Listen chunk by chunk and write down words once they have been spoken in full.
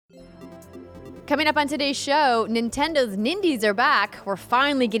Coming up on today's show, Nintendo's Nindies are back. We're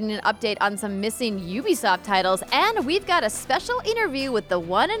finally getting an update on some missing Ubisoft titles, and we've got a special interview with the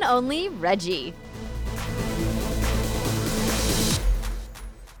one and only Reggie.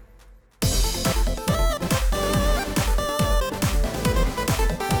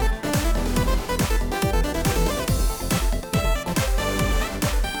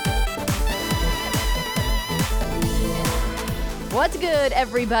 What's good,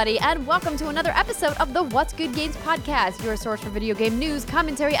 everybody, and welcome to another episode of the What's Good Games podcast, your source for video game news,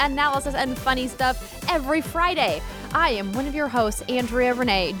 commentary, analysis, and funny stuff every Friday. I am one of your hosts, Andrea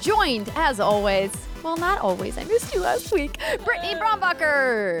Renee, joined, as always, well, not always, I missed you last week, Brittany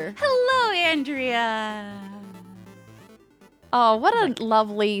Brombacher. Hello, Andrea. Oh, what a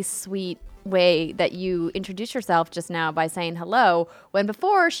lovely, sweet way that you introduced yourself just now by saying hello, when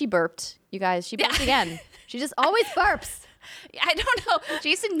before she burped. You guys, she burped again. She just always burps. I don't know.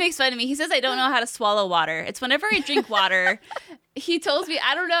 Jason makes fun of me. He says I don't know how to swallow water. It's whenever I drink water, he tells me,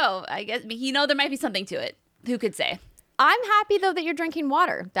 I don't know. I guess, there might be something to it. Who could say? I'm happy, though, that you're drinking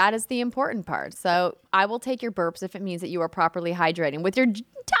water. That is the important part. So I will take your burps if it means that you are properly hydrating with your tiny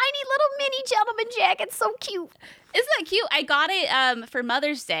little mini gentleman jacket. So cute. Isn't that cute? I got it for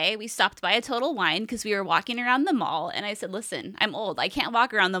Mother's Day. We stopped by a Total Wine because we were walking around the mall. And I said, listen, I'm old. I can't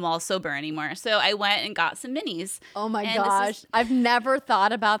walk around the mall sober anymore. So I went and got some minis. Oh, my gosh. I've never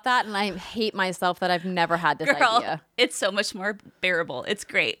thought about that. And I hate myself that I've never had this idea. It's so much more bearable. It's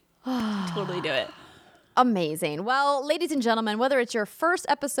great. Totally do it. Amazing. Well, ladies and gentlemen, whether it's your first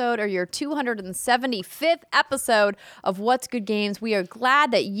episode or your 275th episode of What's Good Games, we are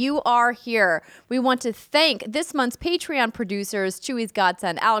glad that you are here. We want to thank this month's Patreon producers, Chewy's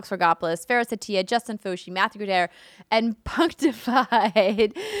Godson, Alex Rogopoulos, Ferris Atia, Justin Foshi, Matthew Guder, and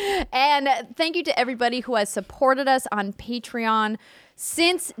Punctified. And thank you to everybody who has supported us on Patreon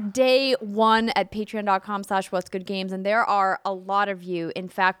since day one at patreon.com/whatsgoodgames, and there are a lot of you. In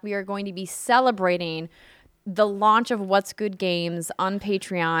fact, we are going to be celebrating the launch of What's Good Games on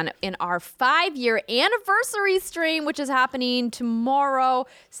Patreon in our 5-year anniversary stream, which is happening tomorrow,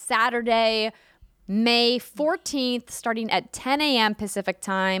 Saturday, May 14th, starting at 10 a.m. Pacific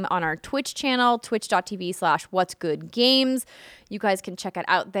time on our Twitch channel, twitch.tv/whatsgoodgames. You guys can check it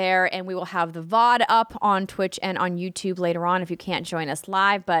out there, and we will have the VOD up on Twitch and on YouTube later on if you can't join us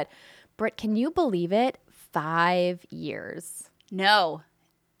live. But, Britt, can you believe it? 5 years. No.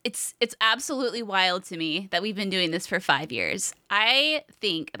 It's absolutely wild to me that we've been doing this for 5 years. I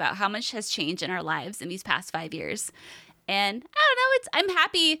think about how much has changed in our lives in these past 5 years. And I don't know, I'm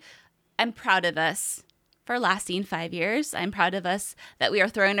happy. I'm proud of us for lasting 5 years. I'm proud of us that we are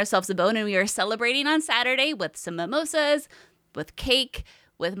throwing ourselves a bone and we are celebrating on Saturday with some mimosas, with cake,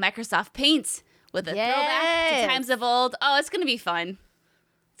 with Microsoft Paint, with a throwback to times of old. Oh, it's going to be fun.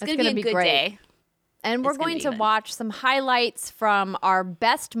 It's going to be a good day. And we're going to watch some highlights from our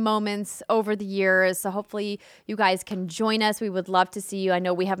best moments over the years. So hopefully you guys can join us. We would love to see you. I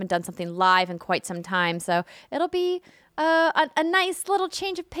know we haven't done something live in quite some time. So it'll be a nice little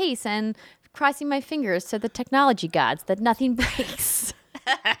change of pace, and crossing my fingers to the technology gods that nothing breaks.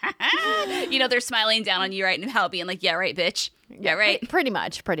 They're smiling down on you right now, being like, yeah, right, bitch. Yeah, right. Pretty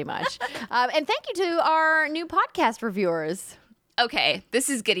much. And thank you to our new podcast reviewers. Okay, this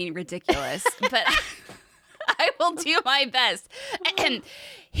is getting ridiculous, but I will do my best.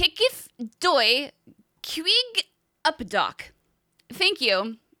 Hickif Doi Quig Updock. Thank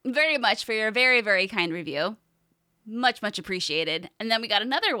you very much for your very, very kind review. Much, much appreciated. And then we got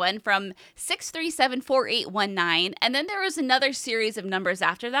another one from 6374819. And then there was another series of numbers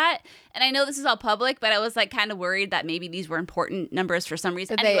after that. And I know this is all public, but I was like kind of worried that maybe these were important numbers for some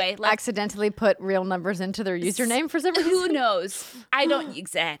reason. Did they accidentally put real numbers into their username for some reason? Who knows? I don't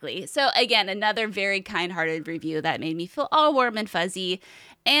exactly. So again, another very kind-hearted review that made me feel all warm and fuzzy.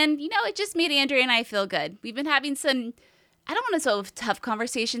 And, it just made Andrea and I feel good. We've been having some, I don't want to say tough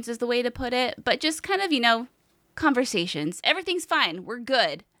conversations is the way to put it, but just kind of, conversations. Everything's fine. We're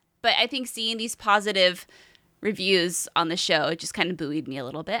good. But I think seeing these positive reviews on the show just kind of buoyed me a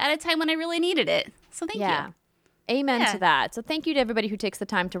little bit at a time when I really needed it. So thank you. Amen to that. So thank you to everybody who takes the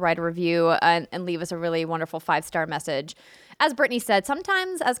time to write a review and leave us a really wonderful 5-star message. As Brittany said,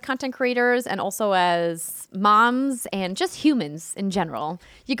 sometimes as content creators and also as moms and just humans in general,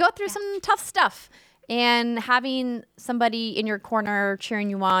 you go through some tough stuff. And having somebody in your corner cheering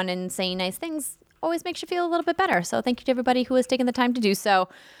you on and saying nice things always makes you feel a little bit better. So thank you to everybody who has taken the time to do so.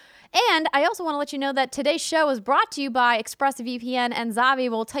 And I also want to let you know that today's show is brought to you by ExpressVPN and Zavi.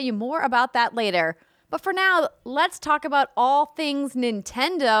 We'll tell you more about that later. But for now, let's talk about all things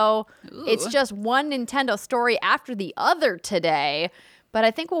Nintendo. Ooh. It's just one Nintendo story after the other today. But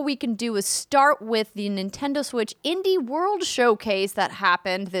I think what we can do is start with the Nintendo Switch Indie World Showcase that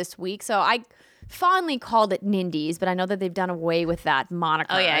happened this week. So I fondly called it Nindies, but I know that they've done away with that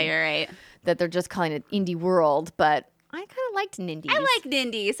moniker. Oh, yeah, you're right. That they're just calling it Indie World, but I kind of liked Nindies. I like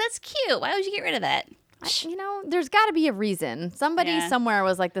Nindies. That's cute. Why would you get rid of that? There's got to be a reason. Somebody somewhere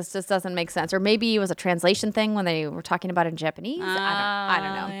was like, this just doesn't make sense. Or maybe it was a translation thing when they were talking about it in Japanese. I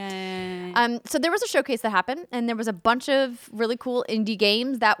don't know. Yeah. So there was a showcase that happened, and there was a bunch of really cool indie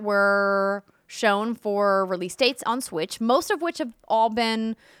games that were shown for release dates on Switch, most of which have all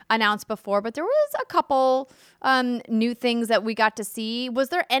been announced before, but there was a couple new things that we got to see. Was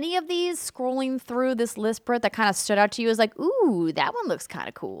there any of these scrolling through this list, Britt, that kind of stood out to you as like, ooh, that one looks kind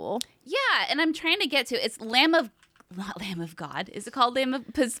of cool? Yeah, and I'm trying to get to it's not Lamb of God. Is it called Lamb of?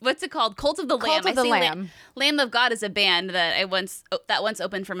 What's it called? Cult of the Lamb. Cult of the Lamb. Lamb of God is a band that once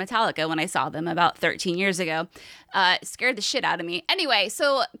opened for Metallica when I saw them about 13 years ago. Scared the shit out of me. Anyway,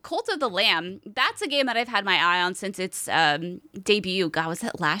 so Cult of the Lamb. That's a game that I've had my eye on since its debut. God, was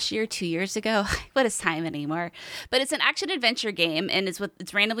that last year? 2 years ago? What is time anymore? But it's an action adventure game, and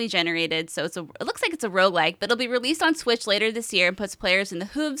it's randomly generated. So it looks like it's a roguelike, but it'll be released on Switch later this year and puts players in the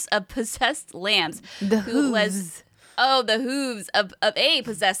hooves of possessed lambs. The hooves. The hooves of a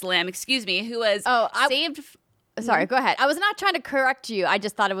possessed lamb, excuse me, who was saved. Sorry, go ahead. I was not trying to correct you. I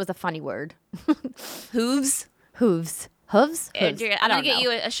just thought it was a funny word. Hooves? Hooves. Hooves? Andrea, I'm going to get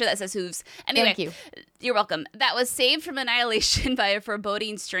you a shirt that says hooves. Anyway, Thank you. You're welcome. That was saved from annihilation by a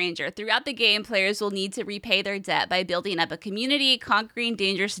foreboding stranger. Throughout the game, players will need to repay their debt by building up a community, conquering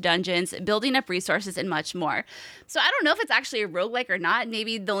dangerous dungeons, building up resources, and much more. So I don't know if it's actually a roguelike or not.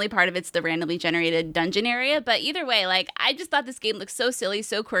 Maybe the only part of it's the randomly generated dungeon area. But either way, I just thought this game looked so silly,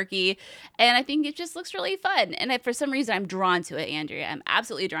 so quirky, and I think it just looks really fun. And for some reason, I'm drawn to it, Andrea. I'm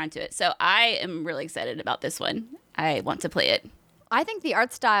absolutely drawn to it. So I am really excited about this one. I want to play it. I think the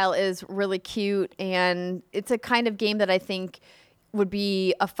art style is really cute, and it's a kind of game that I think would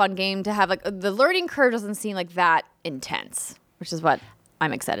be a fun game to have. Like, the learning curve doesn't seem like that intense, which is what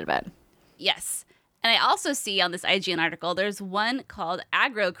I'm excited about. Yes. And I also see on this IGN article, there's one called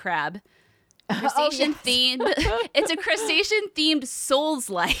Aggro Crab. Crustacean themed. It's a crustacean themed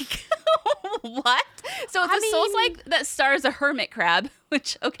Souls-like. What? So it's Souls-like that stars a hermit crab,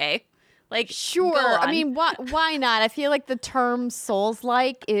 which, okay. Sure. I mean, why not? I feel like the term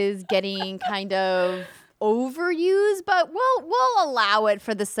Souls-like is getting kind of overused, but we'll allow it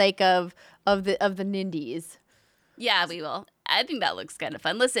for the sake of the Nindies. Yeah, we will. I think that looks kind of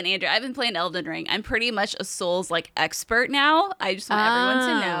fun. Listen, Andrew, I've been playing Elden Ring. I'm pretty much a Souls-like expert now. I just want everyone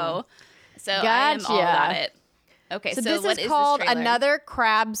to know. So Gotcha. I am all about it. Okay, so this what is is called this trailer? Another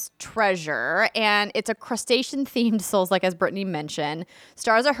Crab's Treasure, and it's a crustacean-themed Souls-like, as Brittany mentioned.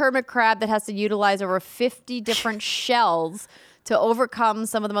 Stars a hermit crab that has to utilize over 50 different shells to overcome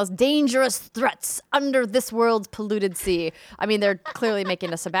some of the most dangerous threats under this world's polluted sea. I mean, they're clearly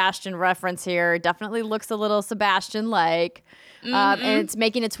making a Sebastian reference here. It definitely looks a little Sebastian-like. And it's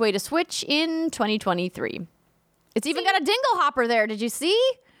making its way to Switch in 2023. It's even got a dingle hopper there. Did you see?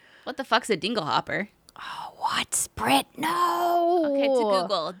 What the fuck's a dingle hopper? Oh, what, Britt? No. Okay, to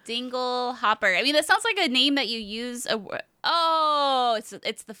Google. Dingle hopper. I mean, that sounds like a name that you use.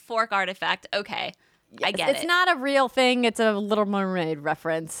 It's the fork artifact. Okay. Yes, I get it. It's not a real thing. It's a Little Mermaid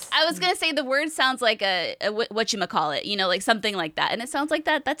reference. I was going to say the word sounds like a whatchamacallit, like something like that. And it sounds like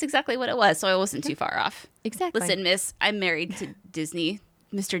that. That's exactly what it was. So I wasn't too far off. Exactly. Listen, miss, I'm married to Disney,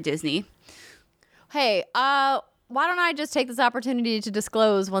 Mr. Disney. Hey, why don't I just take this opportunity to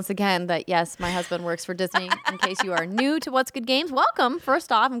disclose once again that, yes, my husband works for Disney. In case you are new to What's Good Games, welcome.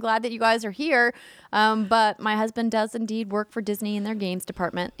 First off, I'm glad that you guys are here. But my husband does indeed work for Disney in their games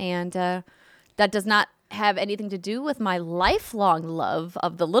department. And that does not have anything to do with my lifelong love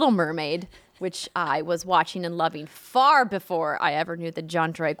of The Little Mermaid, which I was watching and loving far before I ever knew that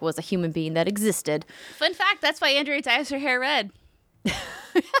John Drake was a human being that existed. Fun fact, that's why Andrea dyes her hair red.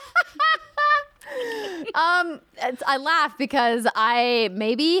 I laugh because I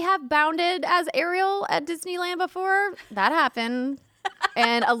maybe have bounded as Ariel at Disneyland before. That happened.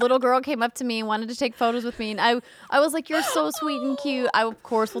 And a little girl came up to me and wanted to take photos with me. And I was like, you're so sweet and cute. I, of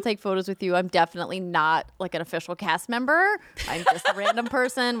course, will take photos with you. I'm definitely not like an official cast member. I'm just a random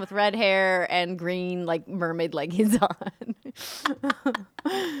person with red hair and green like mermaid leggings on.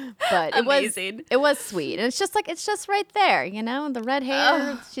 But it was sweet. And it's just right there, the red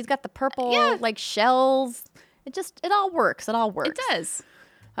hair. She's got the purple like shells. It all works. It all works. It does.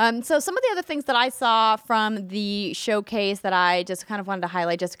 So some of the other things that I saw from the showcase that I just kind of wanted to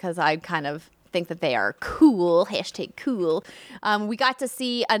highlight just because I kind of think that they are cool, #cool. We got to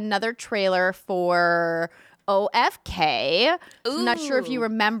see another trailer for OFK. So I'm not sure if you Ooh.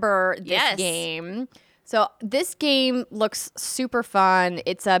 remember this Yes. game. So this game looks super fun.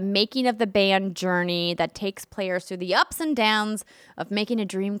 It's a making of the band journey that takes players through the ups and downs of making a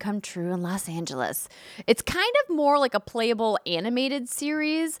dream come true in Los Angeles. It's kind of more like a playable animated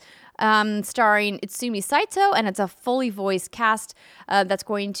series starring Itsumi Saito, and it's a fully voiced cast that's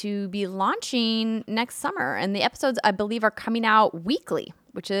going to be launching next summer. And the episodes, I believe, are coming out weekly,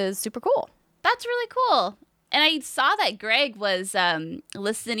 which is super cool. That's really cool. And I saw that Greg was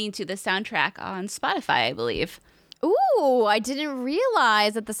listening to the soundtrack on Spotify, I believe. Ooh, I didn't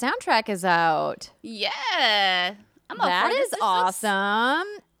realize that the soundtrack is out. Yeah. I'm up That for this. is This looks- awesome.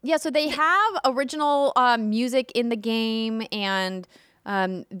 Yeah, so they have original music in the game, and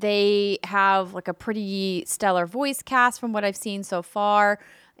they have like a pretty stellar voice cast from what I've seen so far.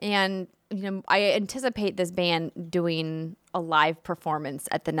 And I anticipate this band doing a live performance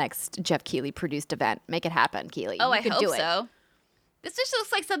at the next Jeff Keighley produced event. Make it happen, Keighley. Oh, You I could hope do it. so. This just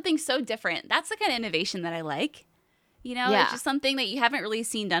looks like something so different. That's the kind of innovation that I like. Yeah. It's just something that you haven't really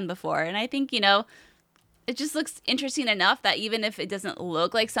seen done before. And I think, it just looks interesting enough that even if it doesn't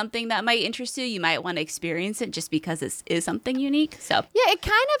look like something that might interest you, you might want to experience it just because it is something unique. So, Yeah, it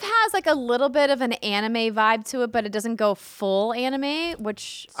kind of has like a little bit of an anime vibe to it, but it doesn't go full anime,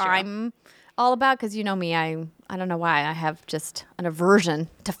 which Sure. I'm all about because you know me, I don't know why I have just an aversion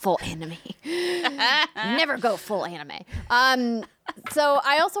to full anime. Never go full anime. So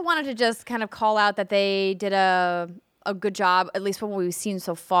I also wanted to just kind of call out that they did a good job, at least from what we've seen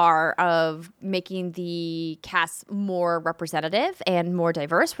so far, of making the cast more representative and more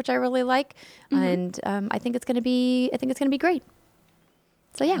diverse, which I really like. And I think it's gonna be great.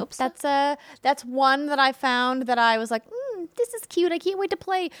 So yeah, hope so. that's one that I found that I was like, this is cute. I can't wait to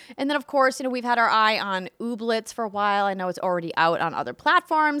play. And then of course, we've had our eye on Ooblets for a while. I know it's already out on other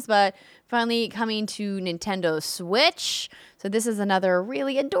platforms, but finally coming to Nintendo Switch. So this is another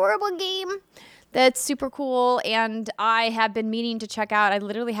really adorable game that's super cool, and I have been meaning to check out. I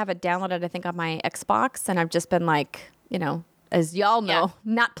literally have it downloaded, I think, on my Xbox, and I've just been like, as y'all know,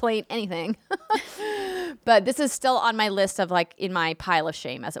 not playing anything. But this is still on my list of like in my pile of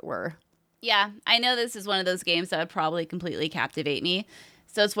shame, as it were. yeah, I know this is one of those games that would probably completely captivate me.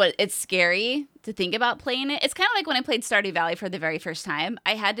 So it's scary to think about playing it. It's kind of like when I played Stardew Valley for the very first time.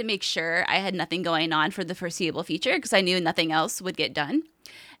 I had to make sure I had nothing going on for the foreseeable future because I knew nothing else would get done.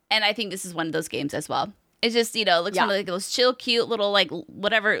 And I think this is one of those games as well. It's just, looks one of like those chill, cute little like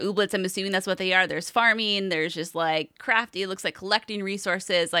whatever Ooblets. I'm assuming that's what they are. There's farming. There's just like crafty. It looks like collecting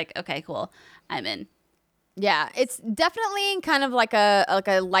resources. Like, okay, cool. I'm in. Yeah, it's definitely kind of like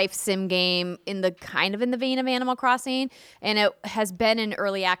a life sim game in the vein of Animal Crossing, and it has been in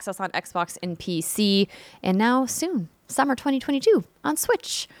early access on Xbox and PC, and now soon, summer 2022 on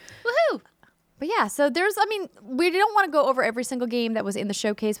Switch. Woohoo! But yeah, so we don't want to go over every single game that was in the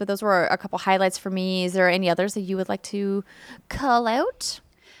showcase, but those were a couple highlights for me. Is there any others that you would like to call out?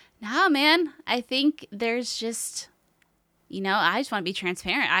 No, man. I think there's just, I just want to be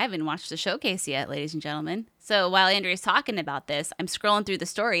transparent. I haven't watched the showcase yet, ladies and gentlemen. So while Andrea's talking about this, I'm scrolling through the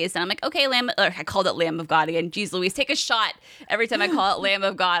stories and I'm like, okay, I called it Lamb of God again. Jeez Louise, take a shot every time I call it Lamb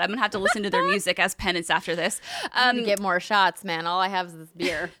of God. I'm going to have to listen to their music as penance after this. I'm gonna get more shots, man. All I have is this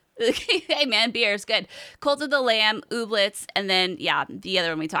beer. Hey, man, beer is good. Cult of the Lamb, Ooblets, and then, the other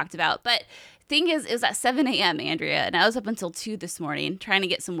one we talked about. But thing is, it was at 7 a.m., Andrea, and I was up until 2 this morning trying to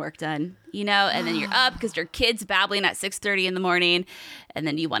get some work done, and then you're up because your kid's babbling at 6:30 in the morning, and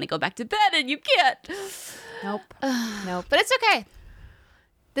then you want to go back to bed and you can't. Nope. But it's okay.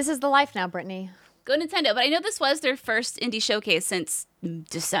 This is the life now, Brittany. Go Nintendo. But I know this was their first indie showcase since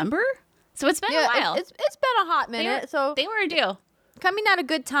December, so it's been a while. It's been a hot minute. They were due. Coming at a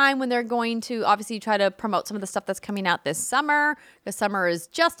good time when they're going to obviously try to promote some of the stuff that's coming out this summer. The summer is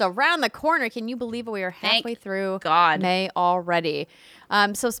just around the corner. Can you believe we are halfway through God. May already?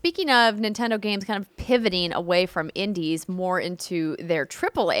 So speaking of Nintendo games kind of pivoting away from indies more into their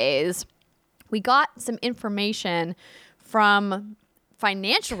AAAs, we got some information from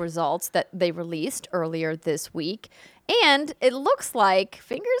financial results that they released earlier this week. And it looks like,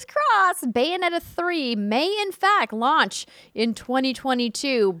 fingers crossed, Bayonetta 3 may in fact launch in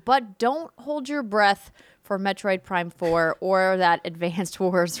 2022, but don't hold your breath for Metroid Prime 4 or that Advanced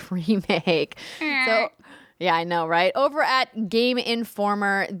Wars remake. So, yeah, I know, right? Over at Game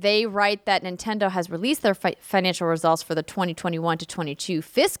Informer, they write that Nintendo has released their financial results for the 2021 to 22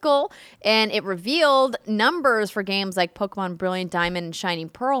 fiscal, and it revealed numbers for games like Pokemon Brilliant Diamond and Shining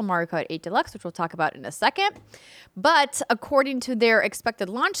Pearl, Mario Kart 8 Deluxe, which we'll talk about in a second. But according to their expected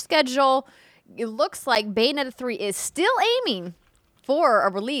launch schedule, it looks like Bayonetta 3 is still aiming for a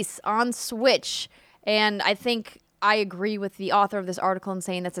release on Switch And I think I agree with the author of this article in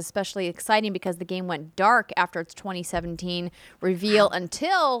saying that's especially exciting because the game went dark after its 2017 reveal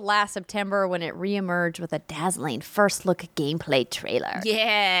until last September when it reemerged with a dazzling first look gameplay trailer.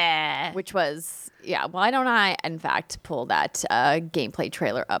 Yeah. Which was, why don't I, in fact, pull that gameplay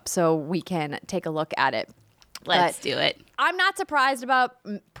trailer up so we can take a look at it. Let's do it. I'm not surprised about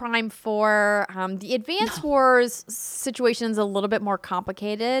Prime 4. The Advance Wars situation is a little bit more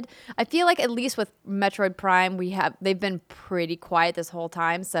complicated. I feel like at least with Metroid Prime, they've been pretty quiet this whole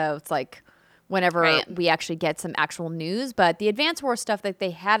time. So it's like whenever we actually get some actual news. But the Advance Wars stuff, that they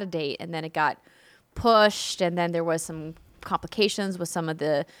had a date and then it got pushed. And then there was some complications with some of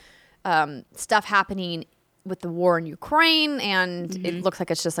the stuff happening with the war in Ukraine, and it looks like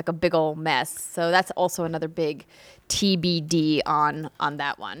it's just like a big old mess. So that's also another big TBD on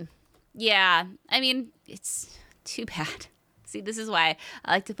that one. Yeah. I mean, it's too bad. See, this is why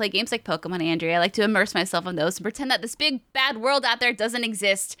I like to play games like Pokemon, Andrea. I like to immerse myself in those and pretend that this big bad world out there doesn't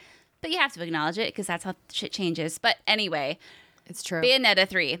exist. But you have to acknowledge it because that's how shit changes. But anyway, it's true. Bayonetta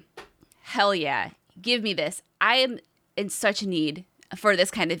 3. Hell yeah. Give me this. I am in such need for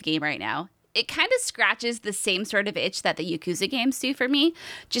this kind of game right now. It kind of scratches the same sort of itch that the Yakuza games do for me.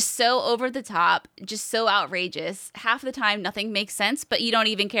 Just so over the top, just so outrageous. Half the time, nothing makes sense, but you don't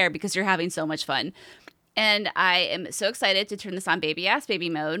even care because you're having so much fun. And I am so excited to turn this on baby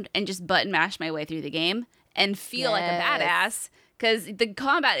mode and just button mash my way through the game and feel like a badass. Because the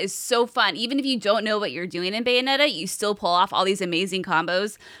combat is so fun. Even if you don't know what you're doing in Bayonetta, you still pull off all these amazing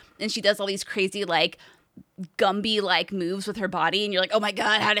combos. And she does all these crazy, like, Gumby-like moves with her body, and you're like, oh my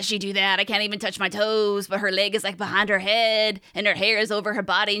god, how does she do that? I can't even touch my toes, but her leg is like behind her head, and her hair is over her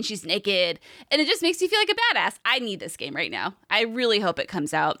body, and she's naked. And it just makes you feel like a badass. I need this game right now. I really hope it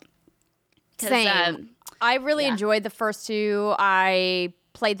comes out. Same. I really enjoyed the first two. I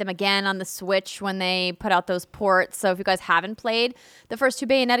played them again on the Switch when they put out those ports. So if you guys haven't played the first two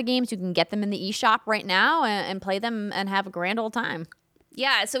Bayonetta games, you can get them in the eShop right now and play them and have a grand old time.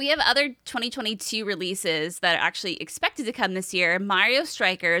 Yeah, so we have other 2022 releases that are actually expected to come this year. Mario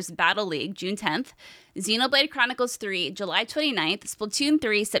Strikers Battle League, June 10th. Xenoblade Chronicles 3, July 29th. Splatoon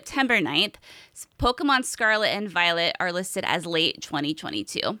 3, September 9th. Pokemon Scarlet and Violet are listed as late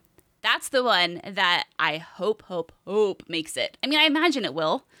 2022. That's the one that I hope makes it. I mean, I imagine it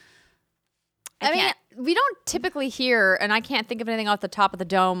will. I mean, we don't typically hear, and I can't think of anything off the top of the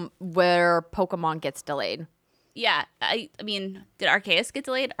dome where Pokemon gets delayed. Yeah, I mean, did Arceus get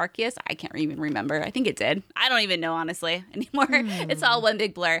delayed? Arceus? I can't even remember. I think it did. I don't even know, honestly, anymore. It's all one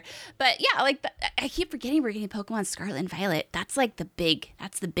big blur. But yeah, like, I keep forgetting we're getting Pokemon Scarlet and Violet. That's like the big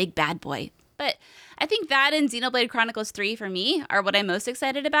bad boy. But I think that and Xenoblade Chronicles 3 for me are what I'm most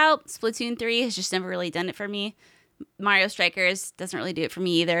excited about. Splatoon 3 has just never really done it for me. Mario Strikers doesn't really do it for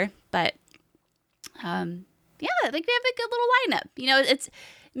me either. But yeah, I think we have a good little lineup. You know, it's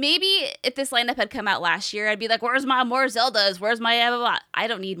maybe if this lineup had come out last year, I'd be like, where's my more Zeldas? Where's my blah, blah, blah? I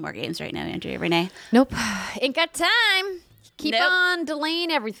don't need more games right now, Andrea Renee. Nope. Ain't got time. Keep on delaying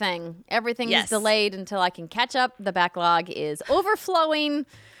everything. Everything is delayed until I can catch up. The backlog is overflowing.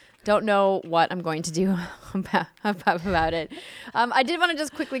 Don't know what I'm going to do about it. I did want to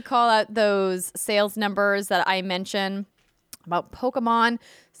just quickly call out those sales numbers that I mentioned about Pokemon.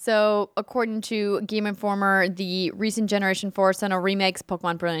 So according to Game Informer, the recent Generation 4 Sinnoh remakes,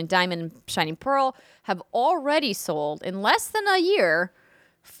 Pokemon Brilliant Diamond and Shining Pearl, have already sold in less than a year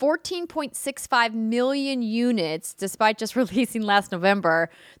 14.65 million units, despite just releasing last November.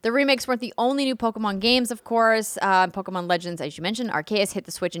 The remakes weren't the only new Pokemon games, of course. Pokemon Legends, as you mentioned, Arceus hit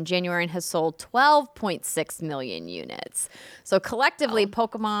the Switch in January and has sold 12.6 million units. So collectively,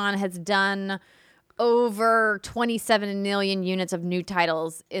 Pokemon has done over 27 million units of new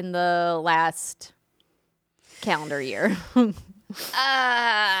titles in the last calendar year.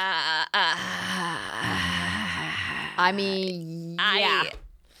 I mean, yeah.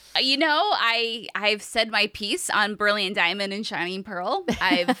 I've said my piece on Brilliant Diamond and Shining Pearl.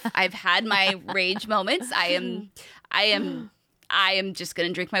 I've had my rage moments. I am just gonna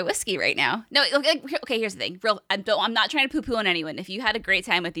drink my whiskey right now. No, okay. Here's the thing. I'm not trying to poo-poo on anyone. If you had a great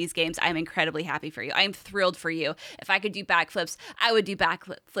time with these games, I'm incredibly happy for you. I am thrilled for you. If I could do backflips, I would do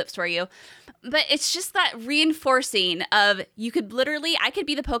backflips for you. But it's just that reinforcing of I could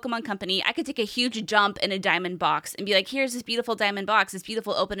be the Pokemon company. I could take a huge jump in a diamond box and be like, here's this beautiful diamond box. It's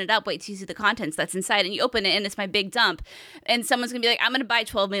beautiful. Open it up. Wait till you see the contents that's inside. And you open it and it's my big dump. And someone's going to be like, I'm going to buy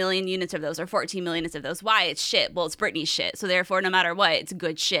 12 million units of those or 14 million units of those. Why? It's shit. Well, it's Britney's shit. So therefore, no matter what, it's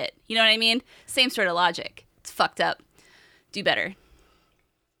good shit. You know what I mean? Same sort of logic. It's fucked up. Do better.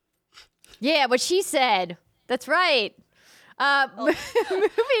 Yeah, what she said. That's right.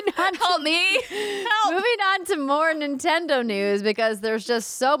 Moving on. Help me. Help. Moving on to more Nintendo news because there's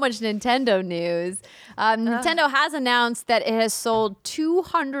just so much Nintendo news. Nintendo has announced that it has sold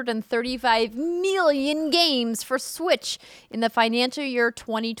 235 million games for Switch in the financial year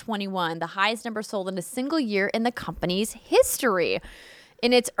 2021, the highest number sold in a single year in the company's history.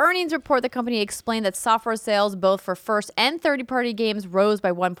 In its earnings report, the company explained that software sales, both for first and third-party games, rose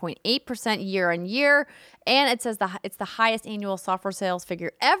by 1.8% year on year. And it says it's the highest annual software sales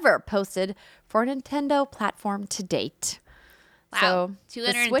figure ever posted for a Nintendo platform to date. Wow. So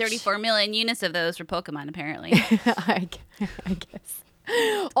 234 million units of those were Pokemon, apparently. I guess.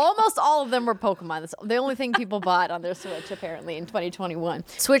 Almost all of them were Pokemon. That's the only thing people bought on their Switch, apparently, in 2021.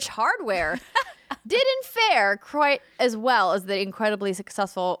 Switch hardware didn't fare quite as well as the incredibly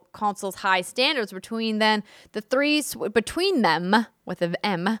successful console's high standards. Between them, with an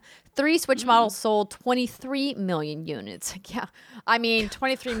M, three Switch models sold 23 million units. Yeah, I mean,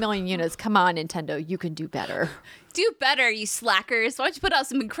 23 million units. Come on, Nintendo, you can do better. Do better, you slackers. Why don't you put out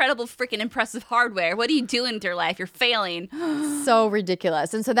some incredible freaking impressive hardware? What are you doing with your life? You're failing. So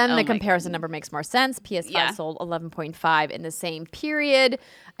ridiculous. And so then the comparison number makes more sense. PS5 sold 11.5 in the same period,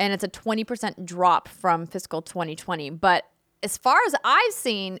 and it's a 20% drop from fiscal 2020. But as far as I've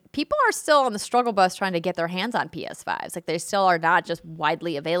seen, people are still on the struggle bus trying to get their hands on PS5s. Like, they still are not just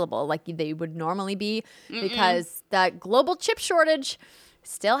widely available like they would normally be because the global chip shortage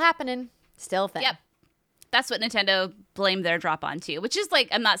still happening, still a thing. Yep. That's what Nintendo blamed their drop on too, which is like,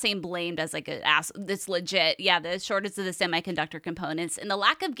 I'm not saying blamed as like an ass. It's legit. Yeah, the shortage of the semiconductor components and the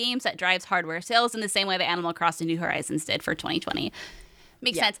lack of games that drives hardware sales in the same way that Animal Crossing New Horizons did for 2020.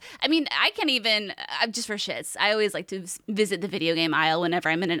 Makes sense. I mean, I can't even, just for shits, I always like to visit the video game aisle whenever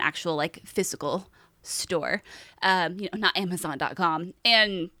I'm in an actual like physical store, not Amazon.com.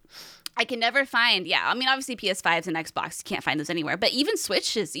 And I can never find, I mean, obviously PS5s and Xbox, you can't find those anywhere, but even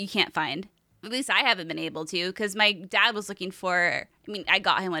Switches you can't find. At least I haven't been able to, because my dad was looking for, I mean, I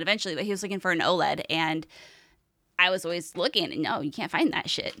got him one eventually, but he was looking for an OLED, and I was always looking, and no, you can't find that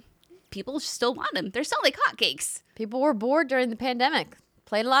shit. People still want them. They're selling like hotcakes. People were bored during the pandemic,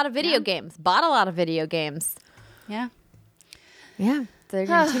 played a lot of video games, bought a lot of video games. Yeah. Yeah, they're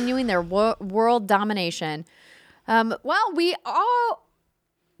continuing their world domination. We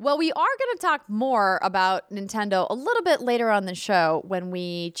are going to talk more about Nintendo a little bit later on the show when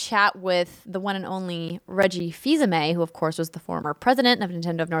we chat with the one and only Reggie Fils-Aimé, who, of course, was the former president of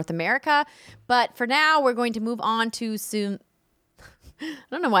Nintendo of North America. But for now, we're going to move on to some... I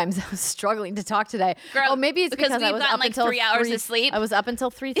don't know why I'm so struggling to talk today. Girl, maybe it's because I was up like until 3 hours of sleep. I was up until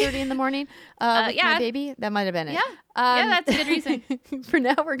 3:30 in the morning with my baby. That might have been it. Yeah, that's a good reason. For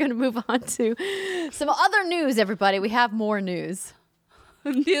now, we're going to move on to some other news, everybody. We have more news.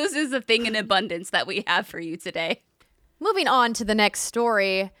 News is a thing in abundance that we have for you today. Moving on to the next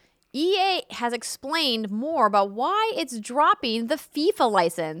story, EA has explained more about why it's dropping the FIFA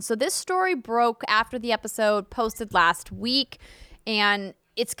license. So this story broke after the episode posted last week, and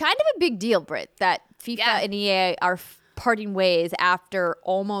it's kind of a big deal, Britt, that FIFA and EA are parting ways after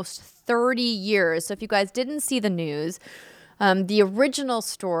almost 30 years. So if you guys didn't see the news, the original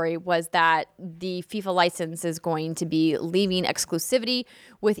story was that the FIFA license is going to be leaving exclusivity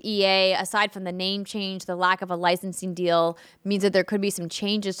with EA. Aside from the name change, the lack of a licensing deal means that there could be some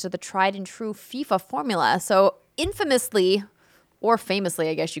changes to the tried and true FIFA formula. So infamously, or famously,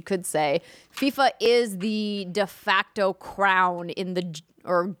 I guess you could say, FIFA is the de facto crown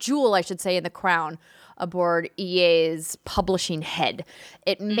or jewel, I should say, in the crown aboard EA's publishing head.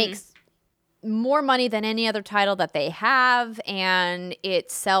 It makes more money than any other title that they have, and it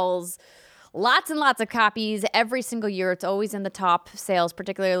sells lots and lots of copies every single year. It's always in the top sales,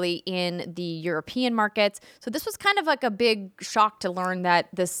 particularly in the European markets. So this was kind of like a big shock to learn that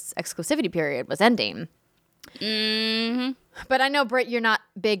this exclusivity period was ending. Mm-hmm. But I know, Britt, you're not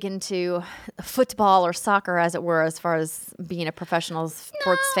big into football or soccer, as it were, as far as being a professional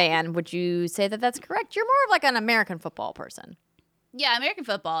sports fan. Would you say that that's correct? You're more of like an American football person. Yeah, American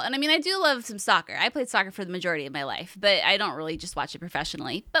football. And I mean, I do love some soccer. I played soccer for the majority of my life, but I don't really just watch it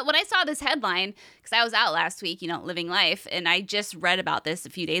professionally. But when I saw this headline, because I was out last week, living life, and I just read about this a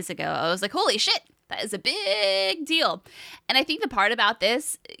few days ago, I was like, holy shit, that is a big deal. And I think the part about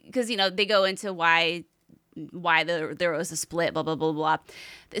this, because, they go into why there was a split, blah, blah, blah, blah.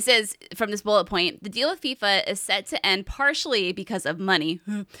 It says from this bullet point, the deal with FIFA is set to end partially because of money.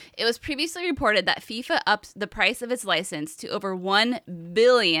 It was previously reported that FIFA upped the price of its license to over $1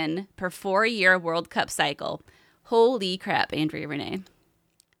 billion per 4-year World Cup cycle. Holy crap, Andrea Renee.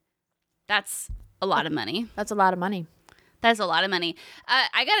 That's a lot of money. That's a lot of money. That's a lot of money.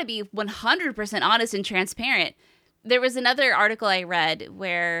 I got to be 100% honest and transparent. there was another article I read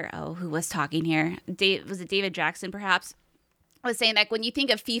where, who was talking here? Was it David Jackson, perhaps? Was saying like when you think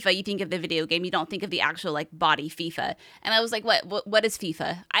of FIFA, you think of the video game. You don't think of the actual like body FIFA. And I was like, what is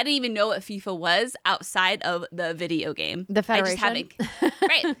FIFA? I didn't even know what FIFA was outside of the video game. The Federation. I just haven't.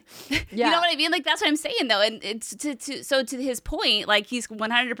 Right. You know what I mean? Like that's what I'm saying though. And it's to his point, like he's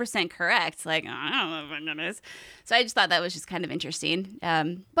 100% correct. Like, I don't know if I'm gonna. So I just thought that was just kind of interesting.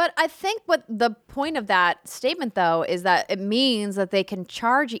 But I think what the point of that statement though is that it means that they can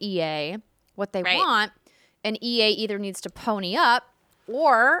charge EA what they want. And EA either needs to pony up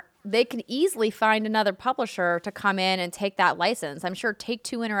or they can easily find another publisher to come in and take that license. I'm sure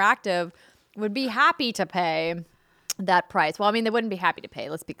Take-Two Interactive would be happy to pay that price. Well, I mean, they wouldn't be happy to pay,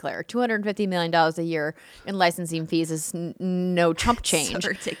 let's be clear. $250 million a year in licensing fees is no chump change. So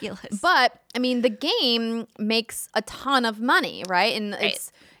ridiculous. But, I mean, the game makes a ton of money, right? And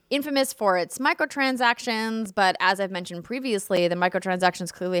it's infamous for its microtransactions, but as I've mentioned previously, the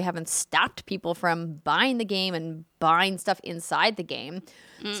microtransactions clearly haven't stopped people from buying the game and buying stuff inside the game.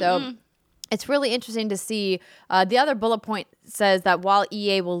 So it's really interesting to see. The other bullet point says that while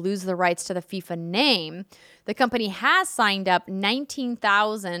EA will lose the rights to the FIFA name, the company has signed up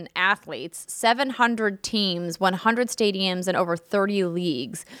 19,000 athletes, 700 teams, 100 stadiums, and over 30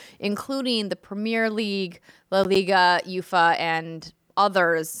 leagues, including the Premier League, La Liga, UEFA, and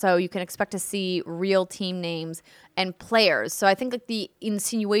others. So you can expect to see real team names and players. So I think like the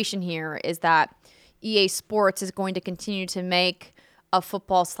insinuation here is that EA Sports is going to continue to make a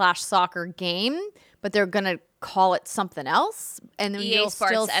football/soccer game, but they're going to call it something else. And then EA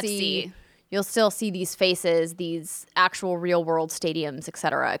Sports FC. You'll still see these faces, these actual real world stadiums, et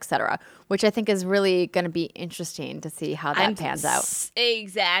cetera, which I think is really going to be interesting to see how that pans out.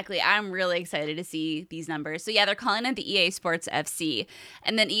 Exactly. I'm really excited to see these numbers. So yeah, they're calling it the EA Sports FC.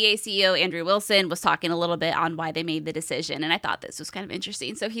 And then EA CEO Andrew Wilson was talking a little bit on why they made the decision. And I thought this was kind of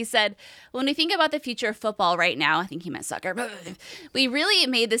interesting. So he said, when we think about the future of football right now, I think he meant soccer, we really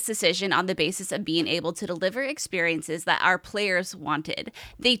made this decision on the basis of being able to deliver experiences that our players wanted.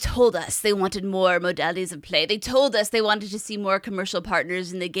 They told us they wanted more modalities of play. They told us they wanted to see more commercial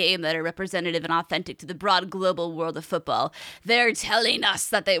partners in the game that are representative and authentic to the broad global world of football. They're telling us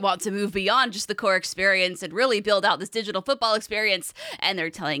that they want to move beyond just the core experience and really build out this digital football experience. And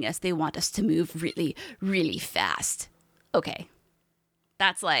they're telling us they want us to move really, really fast. Okay.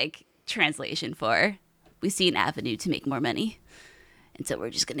 That's like translation for we see an avenue to make more money. And so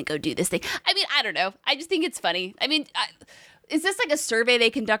we're just going to go do this thing. I mean, I don't know. I just think it's funny. I mean, is this like a survey they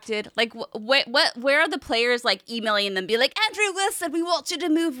conducted? Like, where are the players like emailing them, be like, Andrew Wilson, we want you to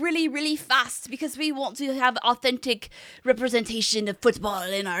move really, really fast because we want to have authentic representation of football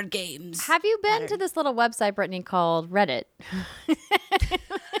in our games. Have you been to this little website, Brittany, called Reddit?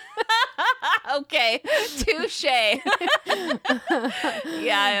 Okay, touche. Yeah,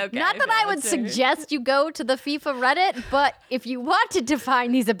 okay. Not that I would suggest you go to the FIFA Reddit, but if you wanted to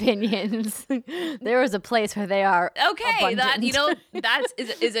find these opinions, there is a place where they are abundant. That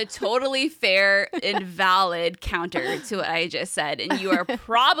is a totally fair and valid counter to what I just said, and you are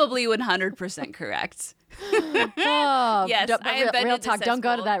probably 100% correct. Yes, real talk. Don't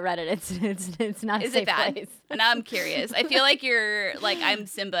go to that Reddit. It's not a safe place. Now I'm curious. I feel like you're like I'm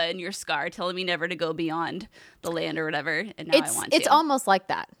Simba and you're Scar, telling me never to go beyond the land or whatever, and now I want to. It's almost like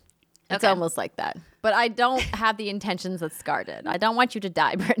that. It's Okay. almost like that. But I don't have the intentions that Scar did. I don't want you to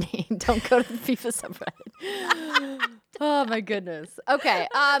die, Brittany. Don't go to the FIFA subreddit. Oh, my goodness. Okay.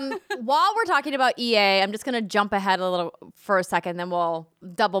 While we're talking about EA, I'm just going to jump ahead a little for a second, then we'll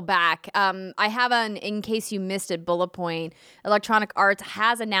double back. I have an, in case you missed it, bullet point. Electronic Arts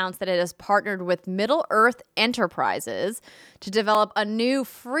has announced that it has partnered with Middle-earth Enterprises to develop a new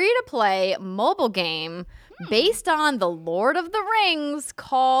free-to-play mobile game based on The Lord of the Rings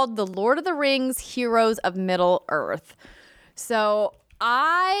called The Lord of the Rings Heroes of Middle-earth. So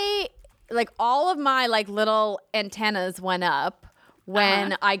all of my little antennas went up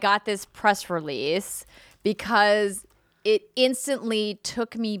when I got this press release because it instantly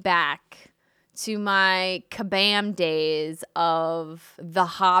took me back to my Kabam days of The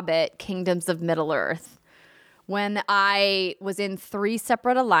Hobbit, Kingdoms of Middle-earth, when I was in 3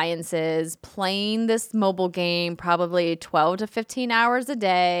 separate alliances playing this mobile game probably 12 to 15 hours a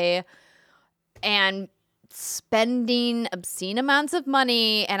day and spending obscene amounts of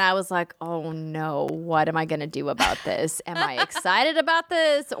money. And I was like, oh no, what am I going to do about this? Am I excited about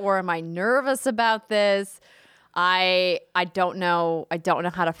this or am I nervous about this? I don't know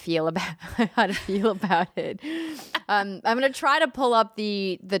how to feel about it. I'm gonna try to pull up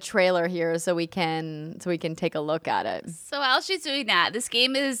the trailer here so we can take a look at it. So while she's doing that, this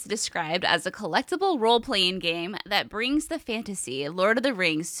game is described as a collectible role-playing game that brings the fantasy of Lord of the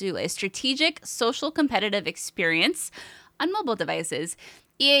Rings to a strategic, social competitive experience on mobile devices.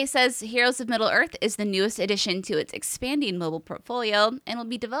 EA says Heroes of Middle-earth is the newest addition to its expanding mobile portfolio and will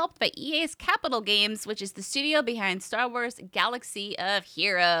be developed by EA's Capital Games, which is the studio behind Star Wars Galaxy of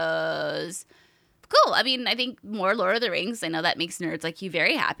Heroes. Cool. I mean, I think more Lord of the Rings. I know that makes nerds like you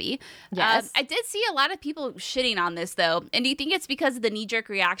very happy. Yes. I did see a lot of people shitting on this, though. And do you think it's because of the knee-jerk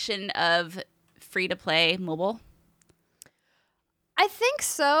reaction of free-to-play mobile? I think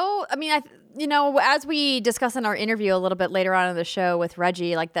so. I mean, as we discuss in our interview a little bit later on in the show with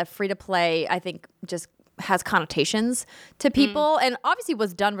Reggie, like that free to play, I think just has connotations to people and obviously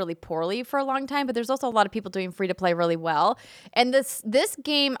was done really poorly for a long time, but there's also a lot of people doing free to play really well. And this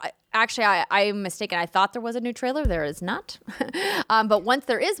game, actually, I'm mistaken. I thought there was a new trailer. There is not. But once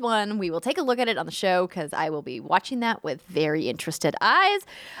there is one, we will take a look at it on the show because I will be watching that with very interested eyes.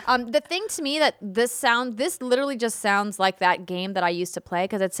 The thing to me that this literally just sounds like that game that I used to play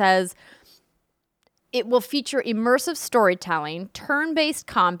because it says it will feature immersive storytelling, turn-based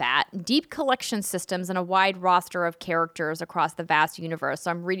combat, deep collection systems, and a wide roster of characters across the vast universe.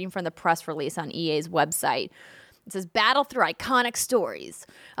 So I'm reading from the press release on EA's website. It says, battle through iconic stories.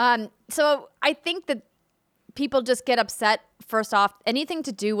 So I think that people just get upset, first off, anything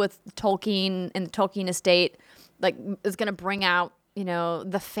to do with Tolkien and the Tolkien estate, like, is going to bring out, the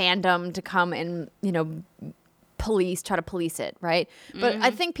fandom to come and, try to police it, right? But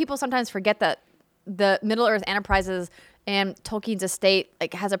I think people sometimes forget that the Middle-earth Enterprises and Tolkien's estate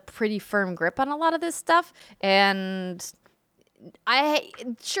has a pretty firm grip on a lot of this stuff. And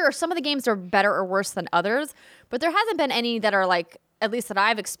sure, some of the games are better or worse than others, but there hasn't been any that are at least that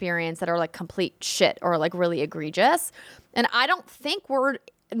I've experienced, that are complete shit or really egregious. And I don't think we're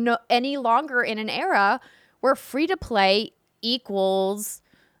any longer in an era where free-to-play equals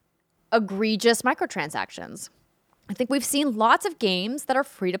egregious microtransactions. I think we've seen lots of games that are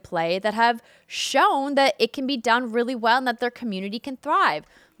free to play that have shown that it can be done really well and that their community can thrive.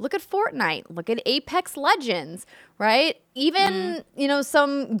 Look at Fortnite, look at Apex Legends, right? Even,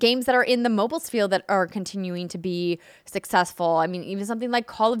 some games that are in the mobile sphere that are continuing to be successful. I mean, even something like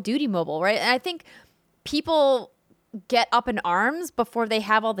Call of Duty Mobile, right? And I think people get up in arms before they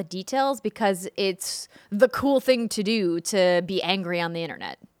have all the details because it's the cool thing to do to be angry on the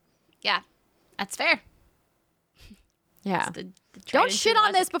internet. Yeah, that's fair. Yeah. Don't shit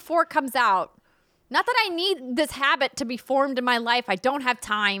on this before it comes out. Not that I need this habit to be formed in my life. I don't have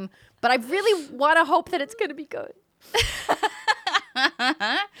time, but I really want to hope that it's going to be good.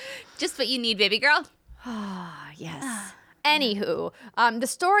 Just what you need, baby girl. Yes. Anywho, the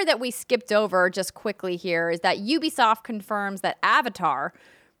story that we skipped over just quickly here is that Ubisoft confirms that Avatar,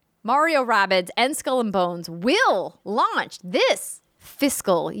 Mario Rabbids, and Skull and Bones will launch this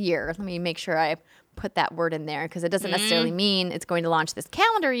fiscal year. Let me make sure I put that word in there because it doesn't necessarily mean it's going to launch this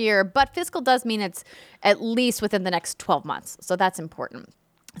calendar year, but fiscal does mean it's at least within the next 12 months. So that's important.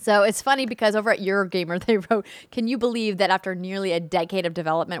 So it's funny because over at Eurogamer, they wrote, can you believe that after nearly a decade of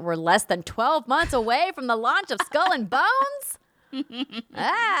development, we're less than 12 months away from the launch of Skull and Bones?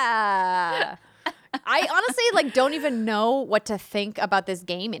 I honestly don't even know what to think about this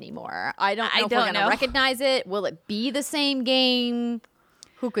game anymore. I don't know if we're going to recognize it. Will it be the same game?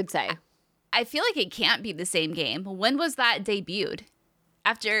 Who could say? I feel like it can't be the same game. When was that debuted?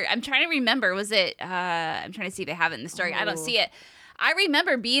 I'm trying to remember, was it, I'm trying to see if they have it in the story. I don't see it. I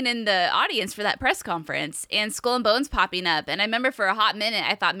remember being in the audience for that press conference and Skull and Bones popping up. And I remember for a hot minute,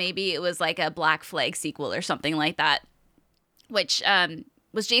 I thought maybe it was like a Black Flag sequel or something like that, which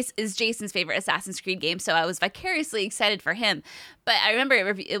is Jason's favorite Assassin's Creed game. So I was vicariously excited for him. But I remember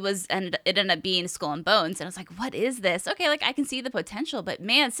it ended up being Skull and Bones. And I was like, what is this? Okay, I can see the potential. But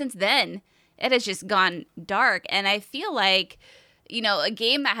man, since then, it has just gone dark. And I feel like, a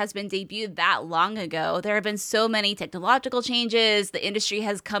game that has been debuted that long ago, there have been so many technological changes. The industry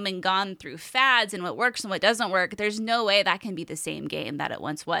has come and gone through fads and what works and what doesn't work. There's no way that can be the same game that it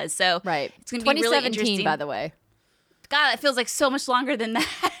once was. So right. It's going to be really interesting. By the way. God, it feels like so much longer than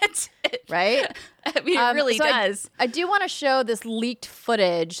that. Right? I mean, it really does. I do want to show this leaked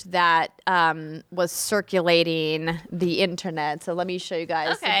footage that was circulating the internet. So let me show you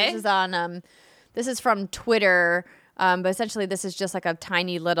guys. Okay. So this is on. This is from Twitter, but essentially this is just a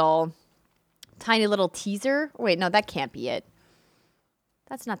tiny little teaser. Wait, no, that can't be it.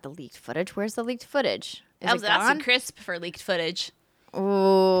 That's not the leaked footage. Where's the leaked footage? That's too crisp for leaked footage.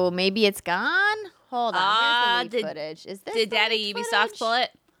 Oh, maybe it's gone. Hold on. Where's the leak footage? Is this Did the Daddy leak Ubisoft footage? pull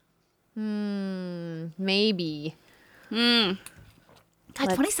it? Maybe. God,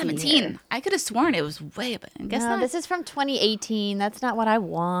 Let's see 2017. here. I could have sworn it was way, but I guess No, not. this is from 2018. That's not what I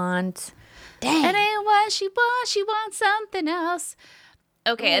want. Dang. That ain't what she wants. She wants something else.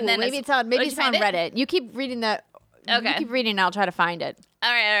 Okay, and Ooh, then maybe as- it's on Did you find it? Reddit. You keep reading the. Okay. You keep reading. And I'll try to find it.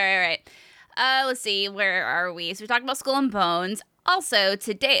 All right. Let's see. Where are we? So we're talking about Skull and Bones. Also,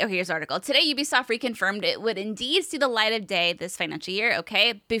 today, here's the article. Today, Ubisoft reconfirmed it would indeed see the light of day this financial year,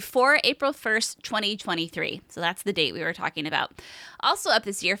 okay, before April 1st, 2023. So that's the date we were talking about. Also up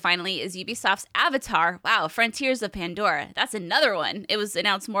this year, finally, is Ubisoft's Avatar. Wow, Frontiers of Pandora. That's another one. It was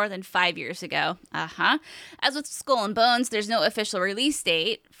announced more than 5 years ago. As with Skull and Bones, there's no official release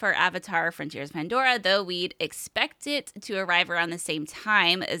date for Avatar Frontiers of Pandora, though we'd expect it to arrive around the same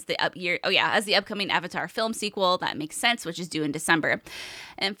time as the upcoming Avatar film sequel. That makes sense, which is due in December.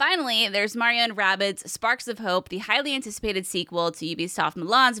 And finally, there's Mario and Rabbids Sparks of Hope, the highly anticipated sequel to Ubisoft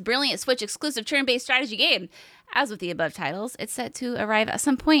Milan's brilliant Switch exclusive turn-based strategy game. As with the above titles, it's set to arrive at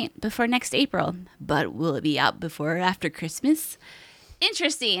some point before next April. But will it be out before or after Christmas?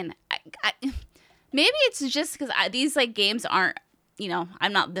 Interesting. Maybe it's just because these games aren't,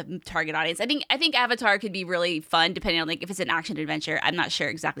 I'm not the target audience. I think Avatar could be really fun depending on if it's an action adventure. I'm not sure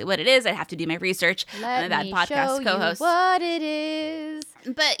exactly what it is. I'd have to do my research. I'm a bad podcast co-host. What it is.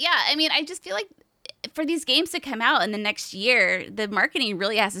 But yeah, I just feel like for these games to come out in the next year, the marketing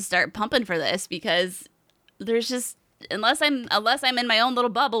really has to start pumping for this because there's just unless I'm in my own little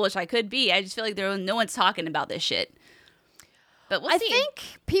bubble, which I could be, I just feel like no one's talking about this shit. But we'll see. I think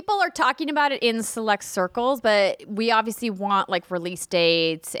people are talking about it in select circles, but we obviously want release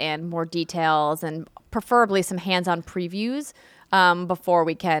dates and more details and preferably some hands-on previews before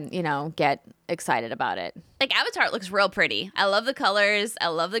we can, get excited about it. Avatar looks real pretty. I love the colors. I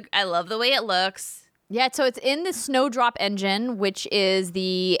love the way it looks. Yeah, so it's in the Snowdrop engine, which is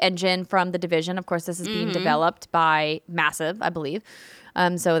the engine from The Division. Of course, this is being developed by Massive, I believe.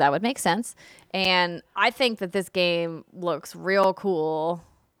 So that would make sense. And I think that this game looks real cool.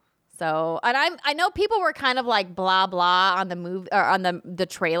 So, and I know people were kind of blah blah on the movie or on the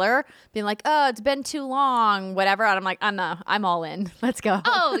trailer, being like, "Oh, it's been too long," whatever. And I'm like, I'm all in. Let's go.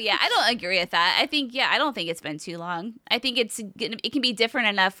 Oh yeah, I don't agree with that. I don't think it's been too long. I think it can be different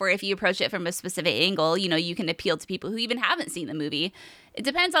enough where if you approach it from a specific angle, you can appeal to people who even haven't seen the movie. It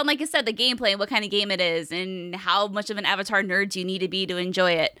depends on, like I said, the gameplay and what kind of game it is, and how much of an Avatar nerd do you need to be to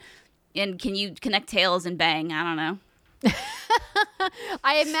enjoy it. And can you connect tails and bang? I don't know.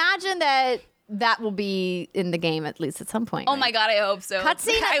 I imagine that will be in the game at least at some point. Oh my God, I hope so.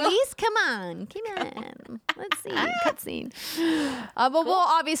 Cutscene at least? Come on. Let's see. Cutscene. But we'll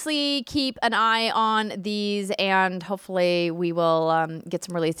obviously keep an eye on these and hopefully we will get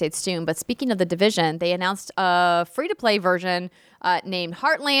some release dates soon. But speaking of The Division, they announced a free-to-play version named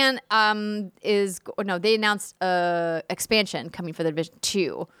Heartland. They announced expansion coming for The Division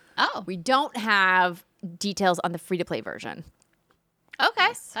 2. Oh. We don't have details on the free-to-play version.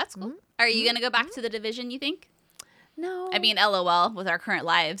 Okay, that's cool. Are you going to go back to The Division, you think? No. I mean, LOL with our current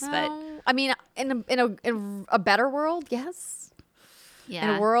lives, but... I mean, in a better world, yes. Yeah.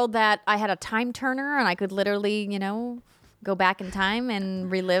 In a world that I had a time turner and I could literally, go back in time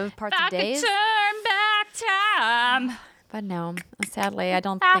and relive parts of days. Turn back time. But no, sadly, I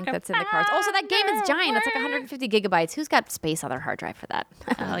don't think that's in the cards. Also, that game is giant. It's 150 gigabytes. Who's got space on their hard drive for that?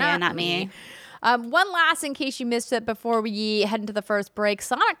 Oh, yeah, not me. One last, in case you missed it before we head into the first break,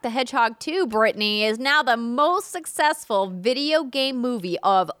 Sonic the Hedgehog 2, Brittany, is now the most successful video game movie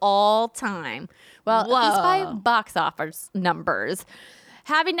of all time. Well, at least by box office numbers.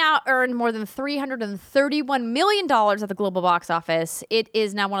 Having now earned more than $331 million at the global box office, it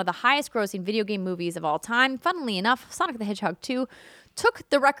is now one of the highest grossing video game movies of all time. Funnily enough, Sonic the Hedgehog 2 took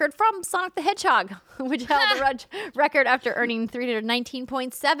the record from Sonic the Hedgehog, which held the record after earning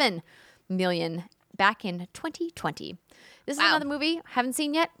 $319.7 million back in 2020. This is another movie I haven't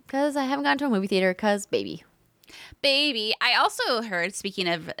seen yet because I haven't gone to a movie theater because baby. I also heard, speaking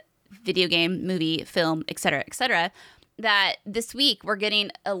of video game, movie, film, etc., that this week we're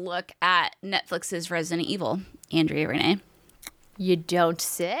getting a look at Netflix's Resident Evil. Andrea Renee. You don't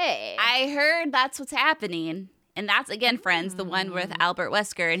say. I heard that's what's happening. And that's, again, friends, the one with Albert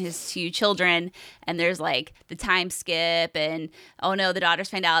Wesker and his 2 children. And there's the time skip and, oh no, the daughters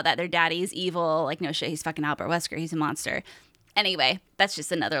find out that their daddy is evil. No shit, he's fucking Albert Wesker. He's a monster. Anyway, that's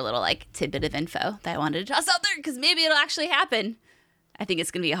just another little tidbit of info that I wanted to toss out there because maybe it'll actually happen. I think it's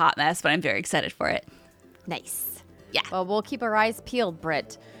going to be a hot mess, but I'm very excited for it. Nice. Yeah. Well, we'll keep our eyes peeled,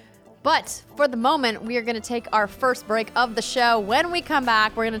 Britt. But for the moment, we are going to take our first break of the show. When we come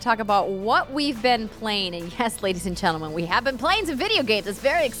back, we're going to talk about what we've been playing. And yes, ladies and gentlemen, we have been playing some video games. It's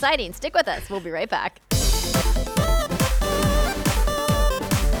very exciting. Stick with us. We'll be right back.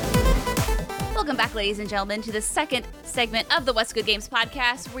 Welcome back, ladies and gentlemen, to the second segment of the What's Good Games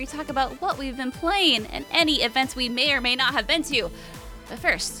podcast, where we talk about what we've been playing and any events we may or may not have been to. But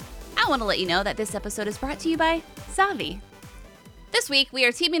first, I want to let you know that this episode is brought to you by Zavvi. This week, we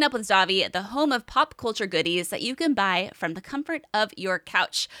are teaming up with Zavvi, the home of pop culture goodies that you can buy from the comfort of your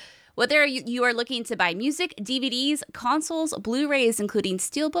couch. Whether you are looking to buy music, DVDs, consoles, Blu-rays, including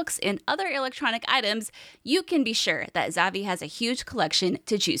steelbooks, and other electronic items, you can be sure that Zavvi has a huge collection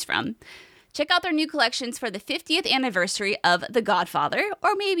to choose from. Check out their new collections for the 50th anniversary of The Godfather,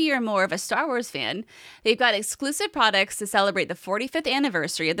 or maybe you're more of a Star Wars fan. They've got exclusive products to celebrate the 45th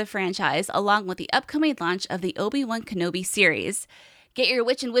anniversary of the franchise, along with the upcoming launch of the Obi-Wan Kenobi series. Get your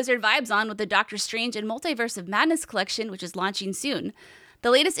witch and wizard vibes on with the Doctor Strange and Multiverse of Madness collection, which is launching soon. The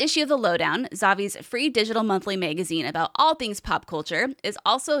latest issue of The Lowdown, Zavvi's free digital monthly magazine about all things pop culture, is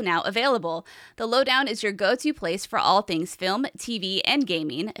also now available. The Lowdown is your go-to place for all things film, TV, and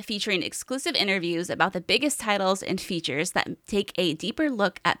gaming, featuring exclusive interviews about the biggest titles and features that take a deeper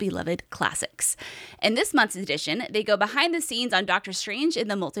look at beloved classics. In this month's edition, they go behind the scenes on Doctor Strange in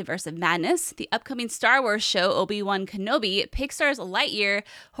the Multiverse of Madness, the upcoming Star Wars show Obi-Wan Kenobi, Pixar's Lightyear,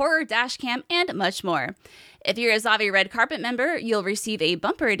 horror dashcam, and much more. If you're a Zavvi Red Carpet member, you'll receive a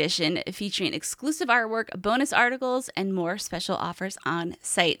bumper edition featuring exclusive artwork, bonus articles, and more special offers on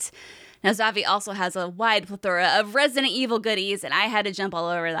site. Now, Zavvi also has a wide plethora of Resident Evil goodies, and I had to jump all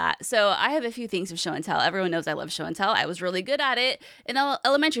over that. So I have a few things of show and tell. Everyone knows I love show and tell. I was really good at it in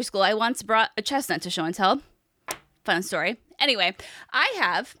elementary school. I once brought a chestnut to show and tell. Fun story. Anyway, I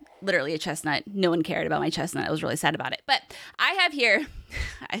have literally a chestnut. No one cared about my chestnut. I was really sad about it. But I have here,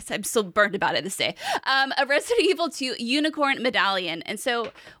 I'm still burned about it this day, a Resident Evil 2 Unicorn Medallion. And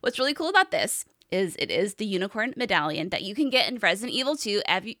so what's really cool about this is it is the Unicorn Medallion that you can get in Resident Evil 2.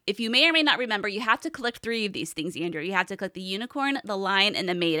 If you may or may not remember, you have to collect 3 of these things, Andrew. You have to collect the Unicorn, the Lion, and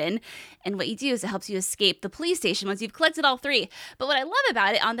the Maiden. And what you do is it helps you escape the police station once you've collected all 3. But what I love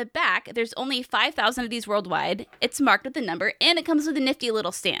about it, on the back, there's only 5,000 of these worldwide. It's marked with the number, and it comes with a nifty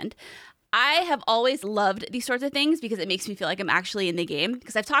little stand. I have always loved these sorts of things because it makes me feel like I'm actually in the game.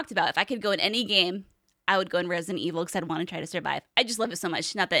 Because I've talked about if I could go in any game, I would go in Resident Evil because I'd want to try to survive. I just love it so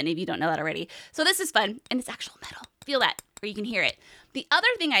much. Not that any of you don't know that already. So this is fun, and it's actual metal. Feel that, or you can hear it. The other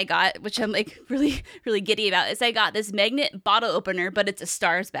thing I got, which I'm like really, really giddy about, is I got this magnet bottle opener, but it's a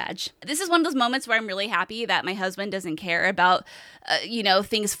STARS badge. This is one of those moments where I'm really happy that my husband doesn't care about,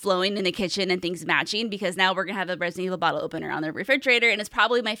 things flowing in the kitchen and things matching, because now we're going to have a Resident Evil bottle opener on the refrigerator, and it's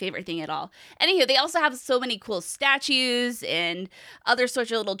probably my favorite thing at all. Anywho, they also have so many cool statues and other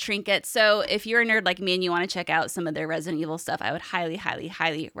sorts of little trinkets. So if you're a nerd like me and you want to check out some of their Resident Evil stuff, I would highly, highly,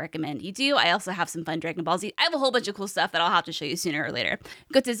 highly recommend you do. I also have some fun Dragon Ball Z. I have a whole bunch of cool stuff that I'll have to show you sooner or later.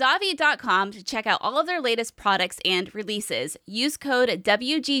 Go to Zavvi.com to check out all of their latest products and releases. Use code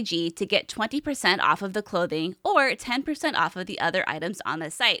WGG to get 20% off of the clothing or 10% off of the other items on the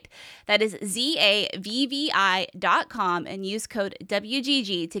site. That is ZAVVI.com and use code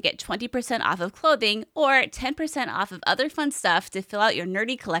WGG to get 20% off of clothing or 10% off of other fun stuff to fill out your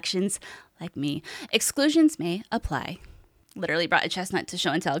nerdy collections like me. Exclusions may apply. Literally brought a chestnut to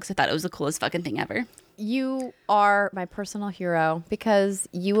show and tell because I thought it was the coolest fucking thing ever. You are my personal hero because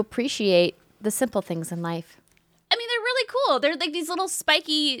you appreciate the simple things in life. I mean, they're really cool. They're like these little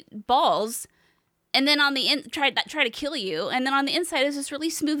spiky balls, and then on the try to kill you, and then on the inside is this really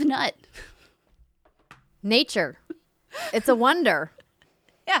smooth nut. Nature. It's a wonder.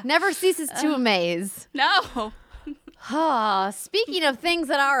 Yeah. Never ceases to amaze. No. Speaking of things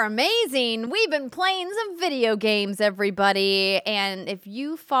that are amazing, we've been playing some video games, everybody. And if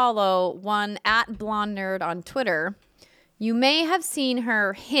you follow one at Blonde Nerd on Twitter, you may have seen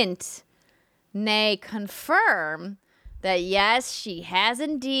her hint, nay, confirm that yes, she has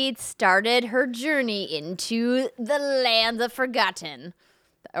indeed started her journey into the lands of Forgotten.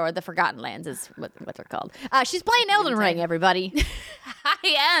 Or the Forgotten Lands is what they're called. She's playing Elden Ring, everybody.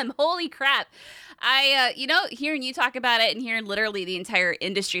 I am. Holy crap. Hearing you talk about it and hearing literally the entire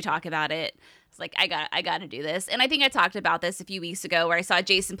industry talk about it, it's like, I got to do this. And I think I talked about this a few weeks ago where I saw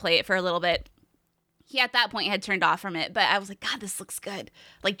Jason play it for a little bit. he at that point had turned off from it, but I was like, God, this looks good.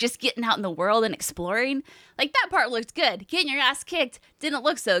 Like just getting out in the world and exploring, like that part looked good. Getting your ass kicked didn't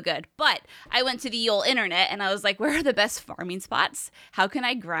look so good. But I went to the old internet and I was like, where are the best farming spots? How can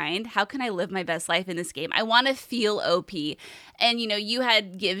I grind? How can I live my best life in this game? I want to feel OP. And you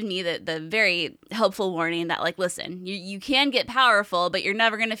had given me the very helpful warning that like, listen, you can get powerful, but you're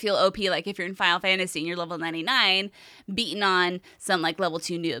never going to feel OP like if you're in Final Fantasy and you're level 99 beating on some like level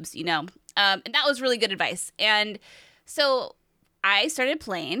 2 noobs, and that was really good advice. And so I started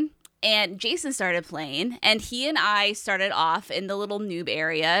playing and Jason started playing and he and I started off in the little noob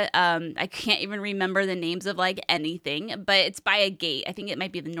area. I can't even remember the names of like anything, but it's by a gate. I think it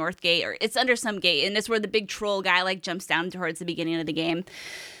might be the North Gate or it's under some gate. And it's where the big troll guy like jumps down towards the beginning of the game.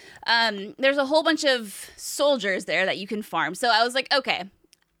 There's a whole bunch of soldiers there that you can farm. So I was like, okay,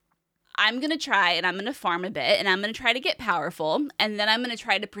 I'm going to try and I'm going to farm a bit and I'm going to try to get powerful. And then I'm going to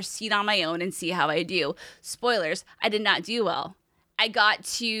try to proceed on my own and see how I do. Spoilers, I did not do well. I got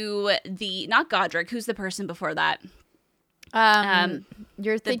to not Godric, who's the person before that?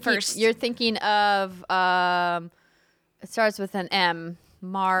 You're thinking of, it starts with an M.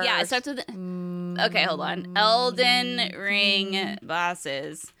 Mars. Yeah, it starts with, okay, hold on. Elden Ring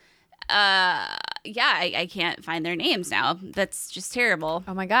bosses. I can't find their names now. That's just terrible.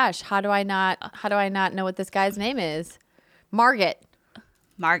 Oh my gosh, how do I not know what this guy's name is? Margit,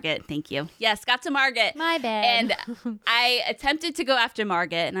 thank you. Yes, got to Margit. My bad. And I attempted to go after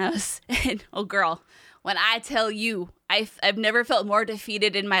Margit, and oh girl, when I tell you, I've never felt more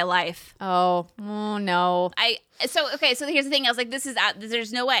defeated in my life. Oh no. So here's the thing. I was like,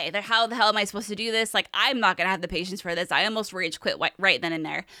 there's no way. How the hell am I supposed to do this? Like, I'm not going to have the patience for this. I almost rage quit right then and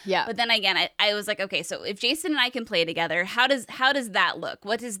there. Yeah. But then again, I was like, okay, so if Jason and I can play together, how does that look?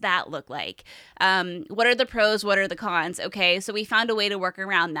 What does that look like? What are the pros? What are the cons? Okay, so we found a way to work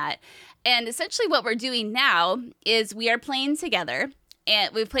around that. And essentially what we're doing now is we are playing together.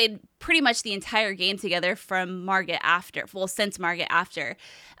 And we've played pretty much the entire game together from Margit after. Well, since Margit after.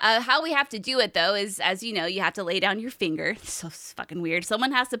 How we have to do it, though, is, as you know, you have to lay down your finger. It's so fucking weird.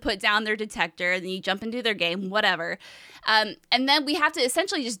 Someone has to put down their detector, and then you jump into their game, whatever. And then we have to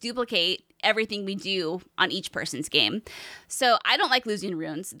essentially just duplicate everything we do on each person's game. So I don't like losing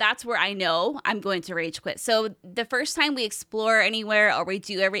runes. That's where I know I'm going to rage quit. So the first time we explore anywhere or we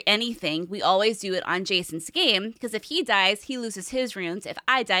do anything, we always do it on Jason's game, because if he dies, he loses his runes. If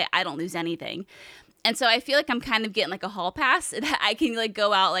I die, I don't lose anything. And so I feel like I'm kind of getting like a hall pass that I can like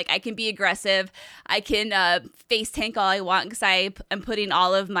go out, like I can be aggressive. I can face tank all I want because I am putting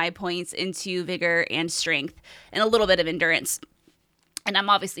all of my points into vigor and strength and a little bit of endurance. And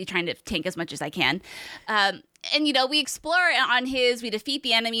I'm obviously trying to tank as much as I can. And, we explore on his, we defeat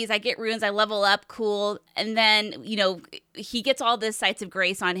the enemies, I get runes, I level up, cool. And then, he gets all the Sights of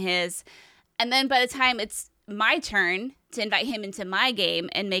Grace on his. And then by the time it's my turn to invite him into my game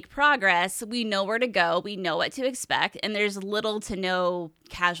and make progress, we know where to go, we know what to expect, and there's little to no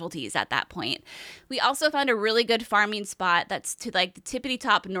casualties at that point. We also found a really good farming spot that's to like the tippity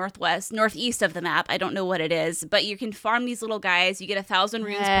top northeast of the map. I don't know what it is, but you can farm these little guys. You get 1,000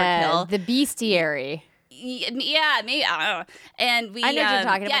 runes per kill. The bestiary. Yeah, maybe. I don't know. And I know what you're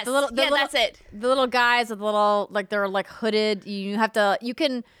talking about. That's it. The little guys with the little, like they're like hooded. You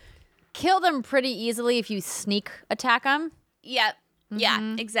can kill them pretty easily if you sneak attack them. Yep.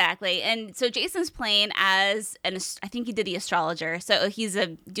 Yeah, exactly. And so Jason's playing as I think he did the astrologer. So he's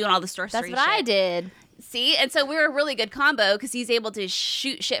doing all the sorcery shit. That's what I did. See? And so we're a really good combo because he's able to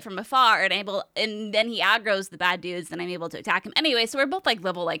shoot shit from afar and then he aggroes the bad dudes and I'm able to attack him. Anyway, so we're both like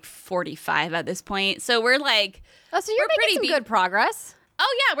level like 45 at this point. So we're like... Oh, so you're making some good progress.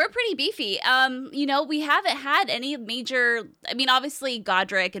 Oh, yeah, we're pretty beefy. We haven't had any major... I mean, obviously,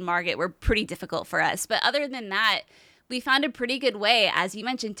 Godric and Margit were pretty difficult for us. But other than that, we found a pretty good way, as you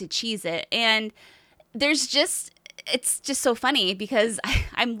mentioned, to cheese it. And it's just so funny because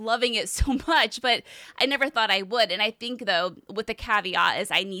I'm loving it so much, but I never thought I would. And I think, though, with the caveat is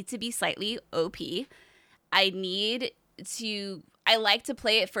I need to be slightly OP. I like to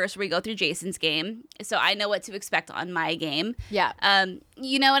play it first where we go through Jason's game, so I know what to expect on my game. Yeah.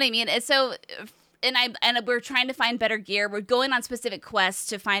 You know what I mean? And so, and we're trying to find better gear. We're going on specific quests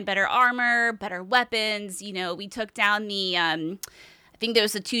to find better armor, better weapons. We took down I think there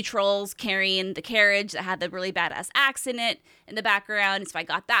was the 2 trolls carrying the carriage that had the really badass axe in it in the background. So I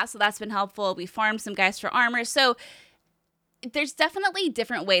got that, so that's been helpful. We farmed some guys for armor. So there's definitely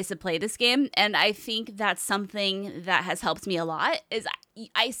different ways to play this game, and I think that's something that has helped me a lot, is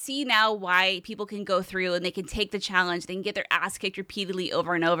I see now why people can go through and they can take the challenge, they can get their ass kicked repeatedly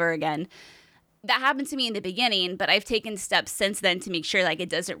over and over again. that happened to me in the beginning, but I've taken steps since then to make sure like it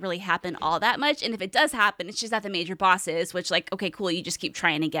doesn't really happen all that much. And if it does happen, it's just at the major bosses, which like, okay, cool, you just keep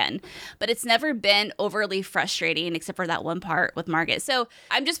trying again. But it's never been overly frustrating except for that one part with Margit. So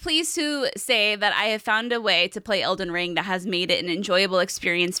I'm just pleased to say that I have found a way to play Elden Ring that has made it an enjoyable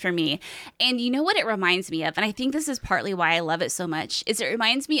experience for me. And you know what it reminds me of? And I think this is partly why I love it so much, is it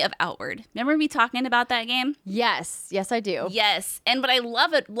reminds me of Outward. Remember me talking about that game? Yes, I do. Yes. And what I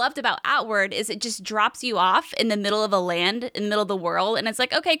loved about Outward is it just drops you off in the middle of a land, in the middle of the world. And it's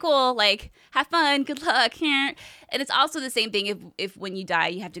like, okay, cool. Like, have fun. Good luck. And it's also the same thing if when you die,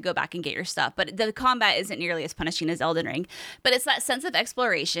 you have to go back and get your stuff. But the combat isn't nearly as punishing as Elden Ring. But it's that sense of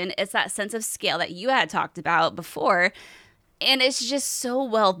exploration. It's that sense of scale that you had talked about before. And it's just so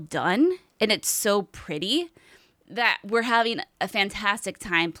well done. And it's so pretty that we're having a fantastic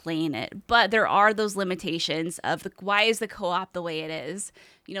time playing it. But there are those limitations of why is the co-op the way it is?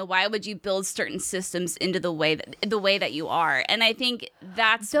 You know, why would you build certain systems into the way that you are? And I think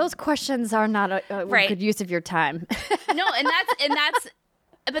those questions are not a right. good use of your time. No, and that's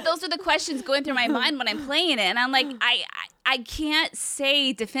but those are the questions going through my mind when I'm playing it. And I'm like, I can't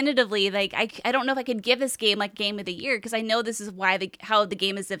say definitively, like, I don't know if I could give this game like Game of the Year, because I know this is how the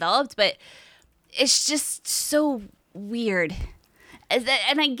game is developed, but it's just so weird.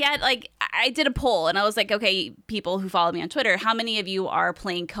 And I get, like, I did a poll and I was like, okay, people who follow me on Twitter, how many of you are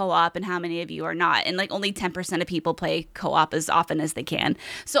playing co-op and how many of you are not? And like only 10% of people play co-op as often as they can.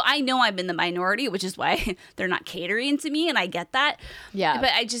 So I know I'm in the minority, which is why they're not catering to me. And I get that. Yeah.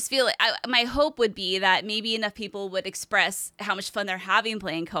 But I just feel like my hope would be that maybe enough people would express how much fun they're having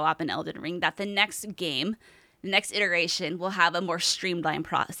playing co-op in Elden Ring, that the next game, the next iteration will have a more streamlined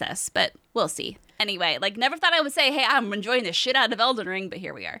process. But we'll see. Anyway, like, never thought I would say, hey, I'm enjoying the shit out of Elden Ring, but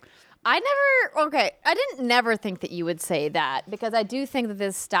here we are. I didn't never think that you would say that, because I do think that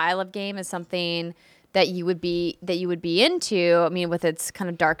this style of game is something that you would be into. I mean, with its kind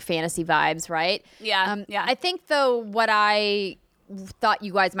of dark fantasy vibes, right? Yeah. I think, though, what I thought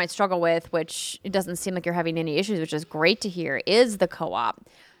you guys might struggle with, which it doesn't seem like you're having any issues, which is great to hear, is the co-op.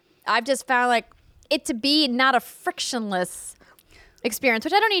 I've just found like it to be not a frictionless experience,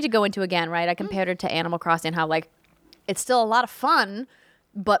 which I don't need to go into again, right? I compared it to Animal Crossing, how like it's still a lot of fun,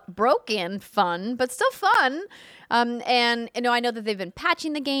 but broken fun, but still fun. And you know, I know that they've been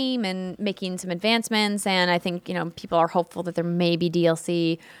patching the game and making some advancements, and I think, you know, people are hopeful that there may be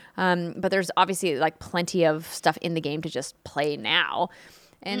DLC. But there's obviously like plenty of stuff in the game to just play now.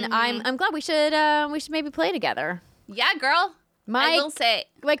 And I'm glad we should maybe play together. Yeah, girl. I will say.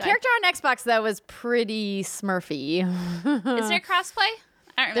 My character on Xbox, though, was pretty smurfy. Is there crossplay?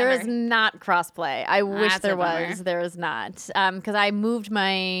 I don't remember. There is not crossplay. I wish there was. bummer. There is not. Because I moved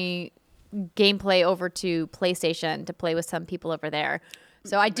my gameplay over to PlayStation to play with some people over there.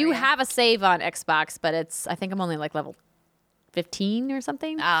 So I do have a save on Xbox, but I think I'm only like level 15 or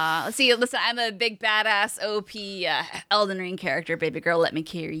something. Let's see. Listen, I'm a big badass OP Elden Ring character, baby girl. Let me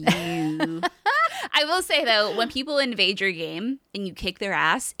carry you. I will say, though, when people invade your game and you kick their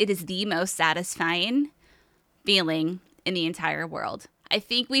ass, it is the most satisfying feeling in the entire world. I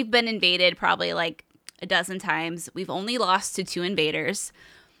think we've been invaded probably like a dozen times. We've only lost to 2 invaders,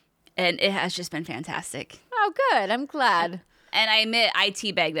 and it has just been fantastic. Oh, good. I'm glad. And I admit I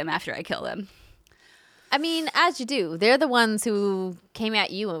teabag them after I kill them. I mean, as you do. They're the ones who came at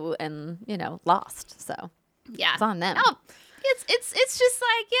you and, you know, lost. So Yeah, it's on them. Oh, it's just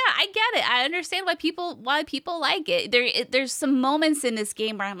like, yeah, I get it. I understand why people like it. There's some moments in this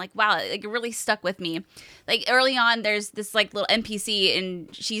game where I'm like, wow, like it really stuck with me. Like early on, there's this like little NPC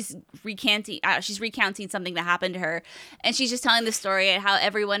and she's recounting something that happened to her, and she's just telling the story and how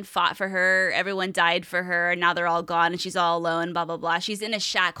everyone fought for her, everyone died for her, and now they're all gone and she's all alone. Blah blah blah. She's in a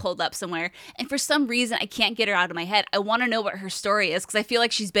shack holed up somewhere, and for some reason I can't get her out of my head. I want to know what her story is because I feel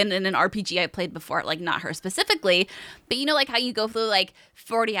like she's been in an RPG I played before, like not her specifically, but you know, like how you go through like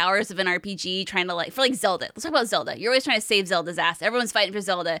 40 hours of an RPG trying to for Zelda. Let's talk about Zelda. You're always trying to save Zelda's ass. Everyone's fighting for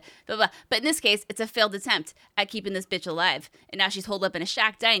Zelda, blah, blah. But in this case, it's a failed attempt at keeping this bitch alive. And now she's holed up in a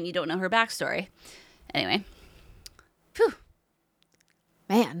shack dying. You don't know her backstory. Anyway. Phew.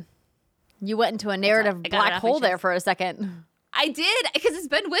 Man, you went into a narrative black hole there for a second. I did, because it's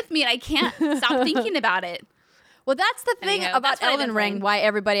been with me and I can't stop thinking about it. Well, that's the thing about Elden Ring, why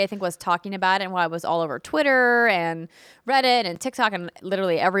everybody, I think, was talking about it and why it was all over Twitter and Reddit and TikTok and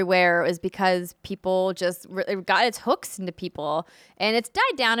literally everywhere, is because people just got its hooks into people. And it's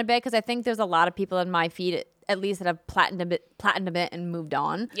died down a bit because I think there's a lot of people in my feed at least that have platinumed it and moved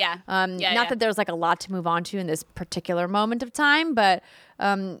on. Yeah. Not that there's like a lot to move on to in this particular moment of time, but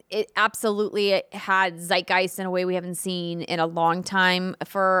it absolutely had zeitgeist in a way we haven't seen in a long time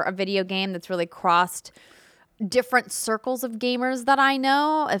for a video game that's really crossed different circles of gamers that I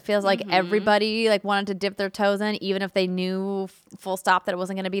know. It feels like everybody like wanted to dip their toes in, even if they knew full stop that it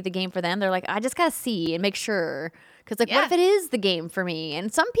wasn't going to be the game for them. They're like, I just got to see and make sure. Because like, what if it is the game for me?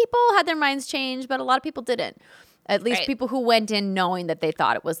 And some people had their minds changed, but a lot of people didn't. At least people who went in knowing that they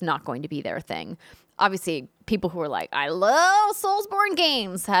thought it was not going to be their thing. Obviously, people who are like, I love Soulsborne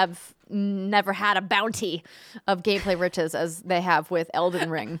games have never had a bounty of gameplay riches as they have with Elden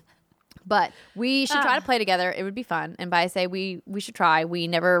Ring. But we should try to play together. It would be fun. And by I say we should try. We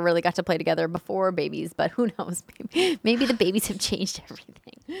never really got to play together before babies, but who knows? Maybe the babies have changed everything.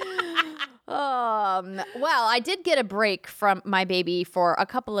 Well, I did get a break from my baby for a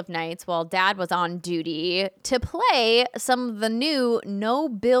couple of nights while Dad was on duty to play some of the new no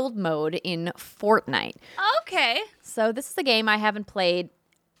build mode in Fortnite. Okay. So this is a game I haven't played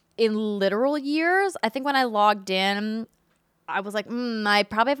in literal years. I think when I logged in, I was like, I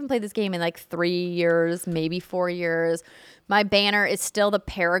probably haven't played this game in like 3 years, maybe 4 years. My banner is still the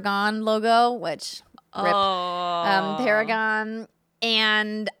Paragon logo, which rip Paragon.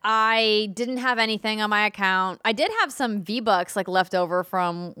 And I didn't have anything on my account. I did have some V-Bucks like left over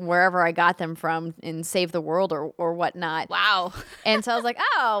from wherever I got them from in Save the World or whatnot. Wow. And so I was like,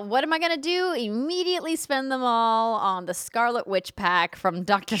 oh, what am I going to do? Immediately spend them all on the Scarlet Witch pack from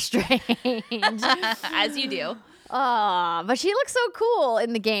Doctor Strange. As you do. But she looks so cool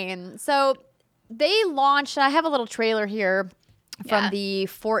in the game. So they launched, I have a little trailer here from the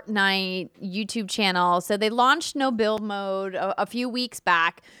Fortnite YouTube channel. So they launched no build mode a few weeks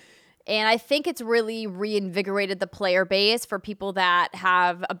back. And I think it's really reinvigorated the player base for people that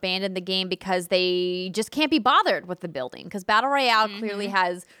have abandoned the game because they just can't be bothered with the building. Because Battle Royale clearly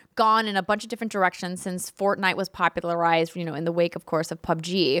has gone in a bunch of different directions since Fortnite was popularized, in the wake, of course, of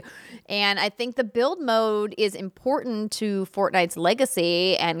PUBG. And I think the build mode is important to Fortnite's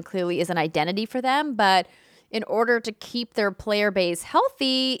legacy and clearly is an identity for them. But in order to keep their player base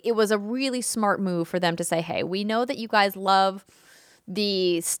healthy, it was a really smart move for them to say, hey, we know that you guys love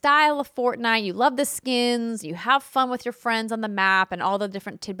the style of Fortnite, you love the skins, you have fun with your friends on the map and all the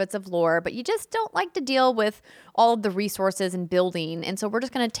different tidbits of lore, but you just don't like to deal with all of the resources and building. And so we're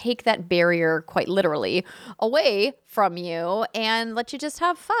just going to take that barrier quite literally away from you and let you just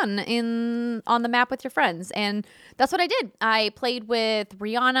have fun on the map with your friends. And that's what I did. I played with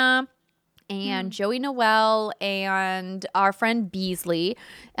Rihanna and Joey Noelle and our friend Beasley.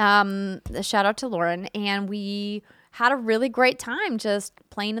 Shout out to Lauren. And we had a really great time just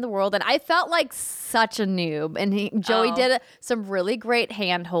playing in the world. And I felt like such a noob. And Joey did some really great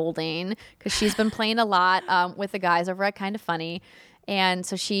hand holding because she's been playing a lot with the guys over at Kind of Funny. And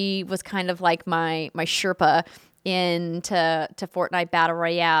so she was kind of like my Sherpa into Fortnite Battle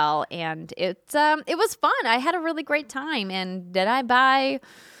Royale. And it was fun. I had a really great time. And did I buy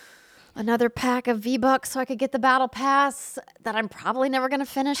another pack of V-Bucks so I could get the battle pass that I'm probably never going to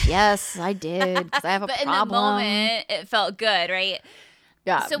finish? Yes, I did, because I have a but problem. But in the moment, it felt good, right?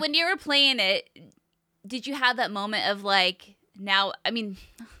 Yeah. So when you were playing it, did you have that moment of like, now, I mean,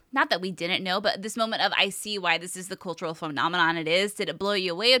 not that we didn't know, but this moment of, I see why this is the cultural phenomenon it is. Did it blow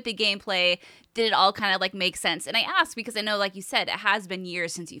you away with the gameplay? Did it all kind of like make sense? And I asked because I know, like you said, it has been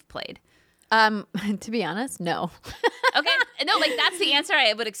years since you've played. To be honest, no. Okay. No, like that's the answer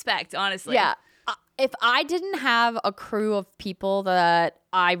I would expect, honestly. Yeah. If I didn't have a crew of people that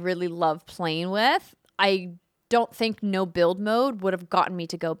I really love playing with, I don't think no build mode would have gotten me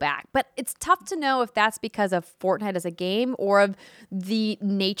to go back. But it's tough to know if that's because of Fortnite as a game or of the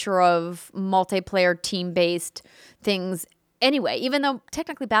nature of multiplayer team-based things. Anyway, even though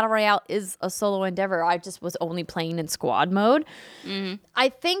technically Battle Royale is a solo endeavor, I just was only playing in squad mode. I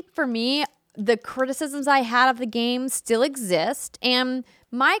think for me, the criticisms I had of the game still exist. And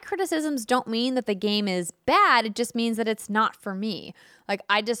my criticisms don't mean that the game is bad. It just means that it's not for me. Like,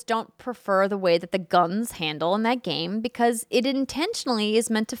 I just don't prefer the way that the guns handle in that game because it intentionally is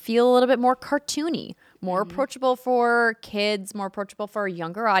meant to feel a little bit more cartoony, more approachable for kids, more approachable for a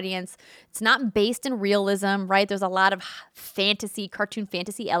younger audience. It's not based in realism, right? There's a lot of cartoon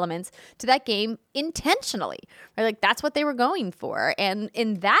fantasy elements to that game intentionally, right? Like, that's what they were going for. And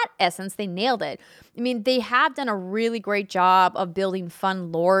in that essence, they nailed it. I mean, they have done a really great job of building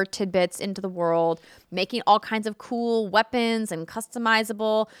fun lore tidbits into the world, making all kinds of cool weapons and customizable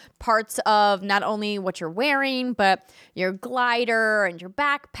parts of not only what you're wearing, but your glider and your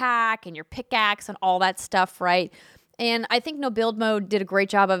backpack and your pickaxe and all that stuff, right? And I think no build mode did a great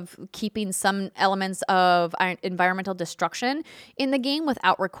job of keeping some elements of environmental destruction in the game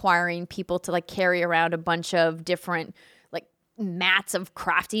without requiring people to like carry around a bunch of different like mats of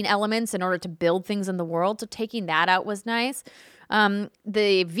crafting elements in order to build things in the world. So taking that out was nice.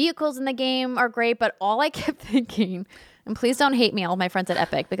 The vehicles in the game are great, but all I kept thinking, and please don't hate me, all my friends at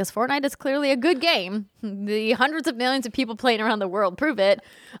Epic, because Fortnite is clearly a good game. The hundreds of millions of people playing around the world prove it.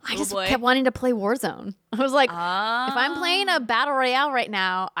 I just kept wanting to play Warzone. I was like, if I'm playing a battle royale right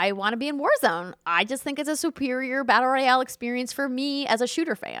now, I want to be in Warzone. I just think it's a superior battle royale experience for me as a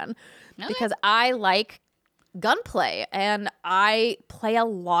shooter fan because I like gunplay and I play a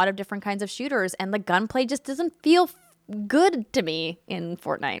lot of different kinds of shooters, and the gunplay just doesn't feel good to me in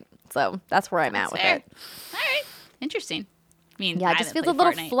Fortnite. So that's where I'm at with it. All right. Interesting. I mean, yeah, it just feels a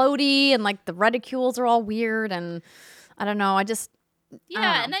little floaty, and like the reticules are all weird, and I don't know. And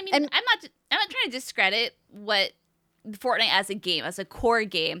I mean, I'm not trying to discredit what Fortnite as a game, as a core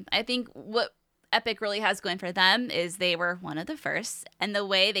game. I think what Epic really has going for them is they were one of the first, and the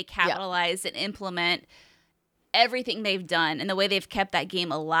way they capitalize and implement everything they've done and the way they've kept that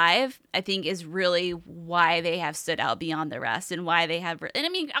game alive, I think is really why they have stood out beyond the rest, and why they have, and I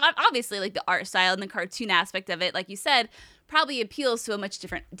mean, obviously like the art style and the cartoon aspect of it, like you said, probably appeals to a much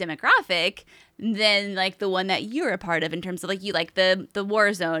different demographic than like the one that you're a part of in terms of like you like the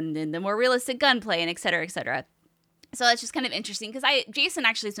Warzone and the more realistic gunplay and et cetera, et cetera. So that's just kind of interesting because Jason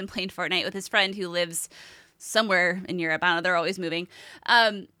actually has been playing Fortnite with his friend who lives somewhere in Europe. I don't know, they're always moving.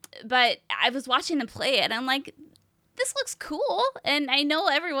 But I was watching him play it, and I'm like, this looks cool. And I know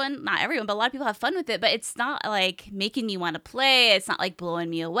not everyone, but a lot of people have fun with it, but it's not like making me want to play. It's not like blowing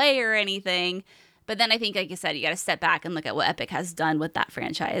me away or anything. But then I think, like you said, you got to step back and look at what Epic has done with that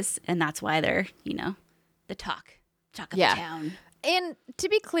franchise. And that's why they're, the talk of the town. And to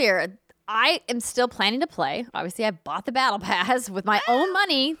be clear, I am still planning to play. Obviously, I bought the Battle Pass with my own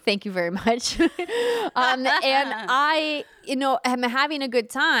money. Thank you very much. And I, am having a good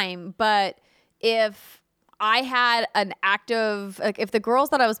time. But if I had an active, like if the girls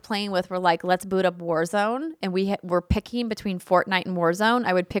that I was playing with were like, let's boot up Warzone, and were picking between Fortnite and Warzone,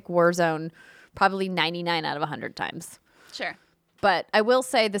 I would pick Warzone probably 99 out of 100 times. Sure. But I will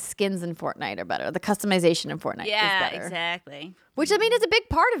say the skins in Fortnite are better. The customization in Fortnite is better. Yeah, exactly. Which, I mean, is a big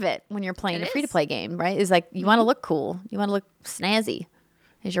part of it when you're playing a free-to-play game, right? Is like you want to look cool. You want to look snazzy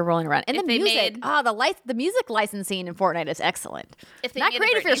as you're rolling around. And the music, the music licensing in Fortnite is excellent. Not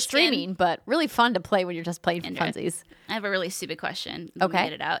great if you're streaming, but really fun to play when you're just playing for funsies. I have a really stupid question. Okay.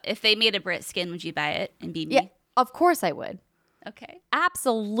 Get it out. If they made a Brit skin, would you buy it and be me? Yeah, of course I would. Okay.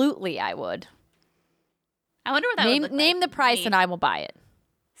 Absolutely I would. I wonder what that would look like. Name the price and I will buy it.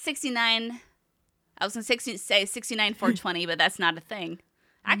 69. I was going to say 69,420, but that's not a thing.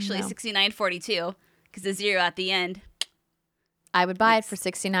 Actually, 69,42 because the zero at the end. I would buy it for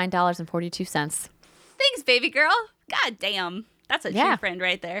 $69.42. Thanks, baby girl. God damn. That's a true friend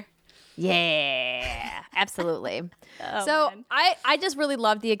right there. Yeah, absolutely. I just really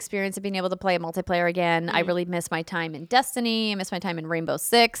loved the experience of being able to play a multiplayer again. I really miss my time in Destiny. I miss my time in Rainbow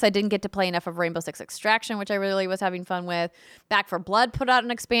Six. I didn't get to play enough of Rainbow Six Extraction, which I really was having fun with. Back 4 Blood put out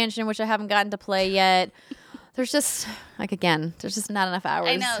an expansion, which I haven't gotten to play yet. There's just, there's just not enough hours.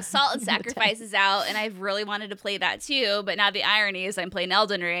 I know. Salt and Sacrifice is out, and I've really wanted to play that too. But now the irony is I'm playing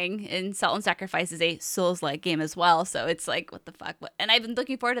Elden Ring, and Salt and Sacrifice is a Souls-like game as well. So it's like, what the fuck? And I've been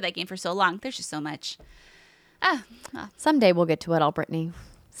looking forward to that game for so long. There's just so much. Someday we'll get to it all, Brittany.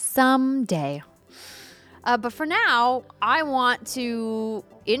 Someday. But for now, I want to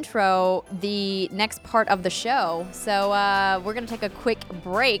intro the next part of the show. So we're going to take a quick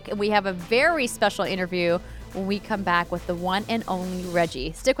break. We have a very special interview when we come back with the one and only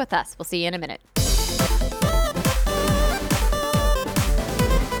Reggie. Stick with us. We'll see you in a minute.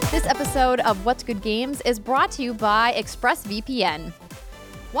 This episode of What's Good Games is brought to you by ExpressVPN.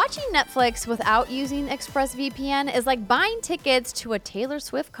 Watching Netflix without using ExpressVPN is like buying tickets to a Taylor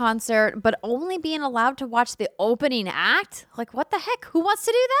Swift concert, but only being allowed to watch the opening act. Like, what the heck? Who wants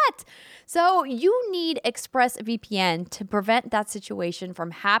to do that? So you need ExpressVPN to prevent that situation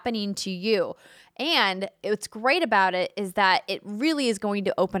from happening to you. And what's great about it is that it really is going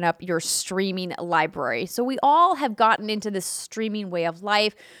to open up your streaming library. So we all have gotten into this streaming way of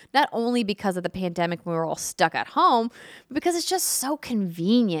life, not only because of the pandemic when we were all stuck at home, but because it's just so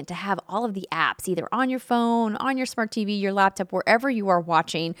convenient to have all of the apps either on your phone, on your smart TV, your laptop, wherever you are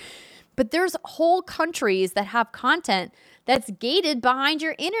watching. But there's whole countries that have content that's gated behind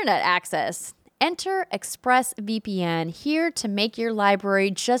your internet access. Enter ExpressVPN, here to make your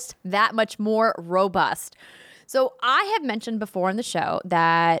library just that much more robust. So I have mentioned before in the show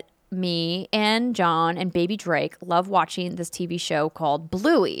that me and John and baby Drake love watching this TV show called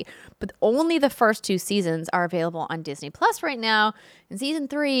Bluey, but only the first 2 seasons are available on Disney Plus right now, and season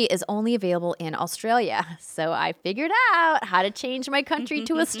 3 is only available in Australia. So I figured out how to change my country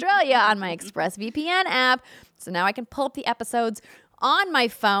to Australia on my ExpressVPN app. So now I can pull up the episodes on my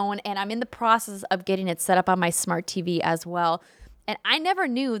phone, and I'm in the process of getting it set up on my smart TV as well. And I never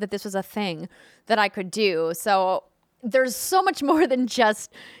knew that this was a thing that I could do. So there's so much more than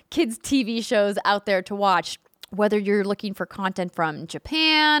just kids' TV shows out there to watch. Whether you're looking for content from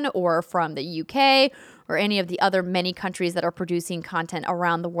Japan or from the UK or any of the other many countries that are producing content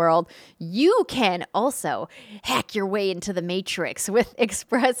around the world, you can also hack your way into the matrix with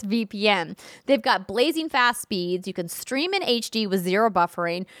ExpressVPN. They've got blazing fast speeds. You can stream in HD with 0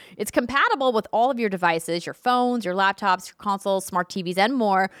 buffering. It's compatible with all of your devices, your phones, your laptops, your consoles, smart TVs, and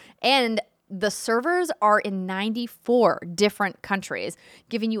more. And the servers are in 94 different countries,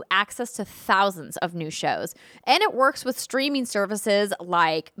 giving you access to thousands of new shows. And it works with streaming services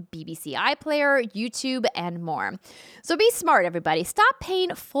like BBC iPlayer, YouTube, and more. So be smart, everybody. Stop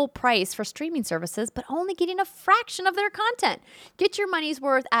paying full price for streaming services, but only getting a fraction of their content. Get your money's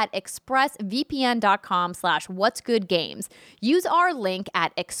worth at expressvpn.com/whatsgoodgames. Use our link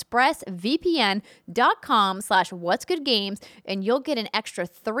at expressvpn.com/whatsgoodgames, and you'll get an extra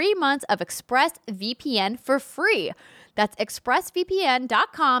 3 months of ExpressVPN for free. That's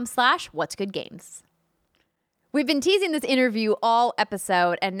expressvpn.com/whatsgoodgames. We've been teasing this interview all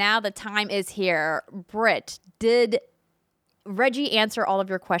episode, and now the time is here. Britt, did Reggie answer all of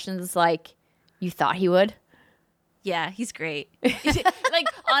your questions like you thought he would? Yeah, he's great. Like,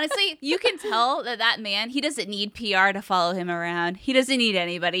 honestly, you can tell that man, he doesn't need PR to follow him around. He doesn't need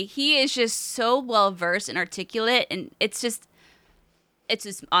anybody. He is just so well-versed and articulate, and it's just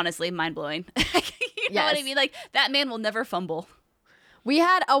honestly mind-blowing. You know what I mean? Like, that man will never fumble. We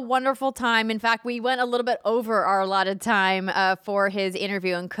had a wonderful time. In fact, we went a little bit over our allotted time for his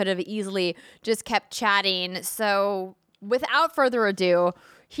interview and could have easily just kept chatting. So without further ado,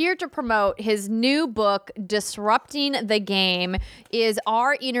 here to promote his new book, Disrupting the Game, is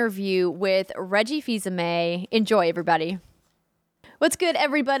our interview with Reggie Fils-Aimé. Enjoy, everybody. What's good,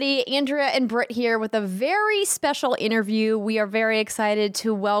 everybody? Andrea and Britt here with a very special interview. We are very excited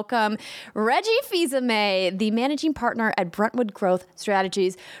to welcome Reggie Fils-Aimé, the managing partner at Brentwood Growth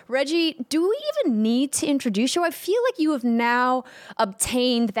Strategies. Reggie, do we even need to introduce you? I feel like you have now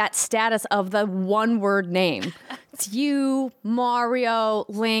obtained that status of the one-word name. It's you, Mario,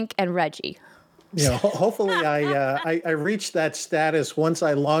 Link, and Reggie. You know, hopefully I reached that status once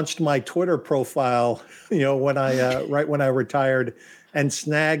I launched my Twitter profile, you know, when right when I retired and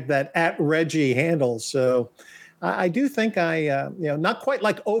snagged that @Reggie handle. So I do think not quite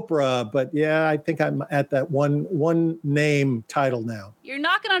like Oprah, but yeah, I think I'm at that one name title now. You're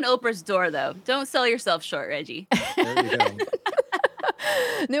knocking on Oprah's door, though. Don't sell yourself short, Reggie. There you go.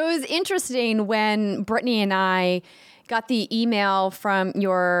 No, it was interesting when Brittany and I got the email from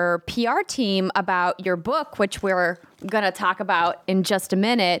your PR team about your book, which we're going to talk about in just a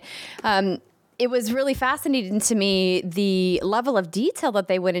minute. It was really fascinating to me, the level of detail that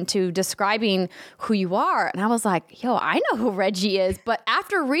they went into describing who you are. And I was like, yo, I know who Reggie is. But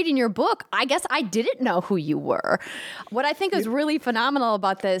after reading your book, I guess I didn't know who you were. What I think is really phenomenal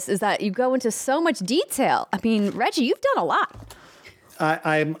about this is that you go into so much detail. I mean, Reggie, you've done a lot.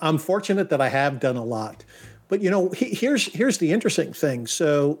 I'm fortunate that I have done a lot. But, you know, here's the interesting thing.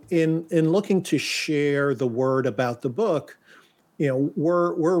 So in looking to share the word about the book, you know,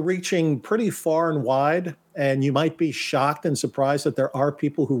 we're reaching pretty far and wide, and you might be shocked and surprised that there are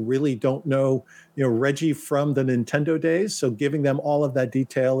people who really don't know, you know, Reggie from the Nintendo days. So giving them all of that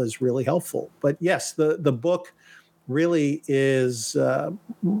detail is really helpful. But yes, the book really is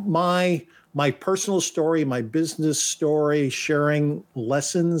my personal story, my business story, sharing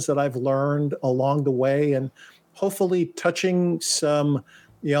lessons that I've learned along the way, and hopefully touching some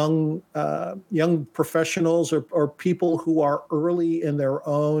young professionals or people who are early in their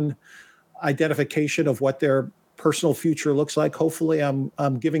own identification of what their personal future looks like. Hopefully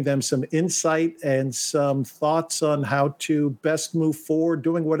I'm giving them some insight and some thoughts on how to best move forward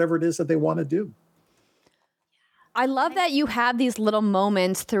doing whatever it is that they want to do. I love that you have these little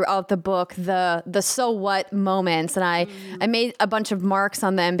moments throughout the book, the so what moments. And I made a bunch of marks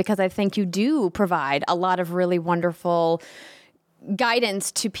on them because I think you do provide a lot of really wonderful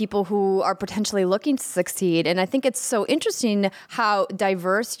guidance to people who are potentially looking to succeed. And I think it's so interesting how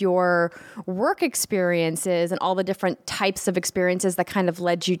diverse your work experience is and all the different types of experiences that kind of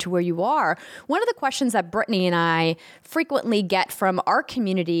led you to where you are. One of the questions that Brittany and I frequently get from our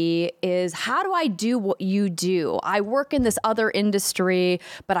community is, how do I do what you do? I work in this other industry,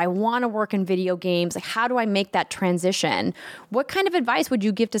 but I want to work in video games. Like, how do I make that transition? What kind of advice would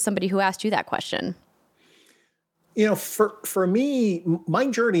you give to somebody who asked you that question? For me, my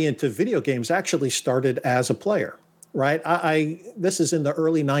journey into video games actually started as a player, right? This is in the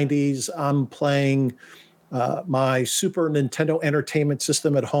early 90s. I'm playing my Super Nintendo Entertainment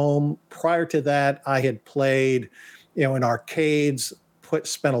System at home. Prior to that, I had played, in arcades,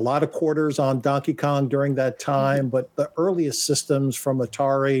 spent a lot of quarters on Donkey Kong during that time, but the earliest systems from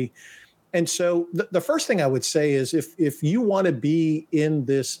Atari. And so the first thing I would say is if you want to be in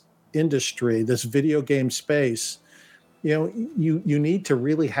this industry, this video game space, you need to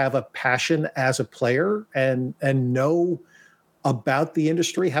really have a passion as a player and know about the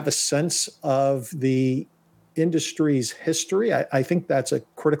industry, have a sense of the industry's history. I think that's a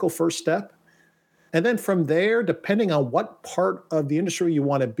critical first step. And then from there, depending on what part of the industry you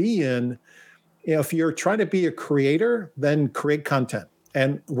want to be in, if you're trying to be a creator, then create content.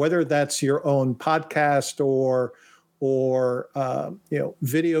 And whether that's your own podcast or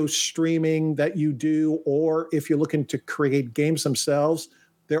video streaming that you do, or if you're looking to create games themselves,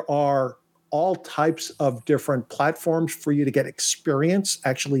 there are all types of different platforms for you to get experience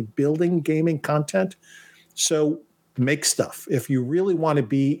actually building gaming content. So make stuff. If you really want to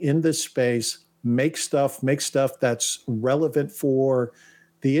be in this space, make stuff that's relevant for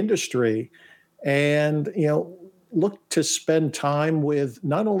the industry. And, look to spend time with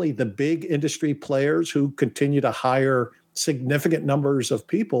not only the big industry players who continue to hire significant numbers of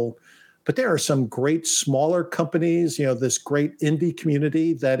people, but there are some great smaller companies, this great indie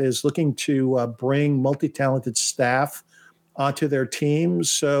community that is looking to bring multi-talented staff onto their teams.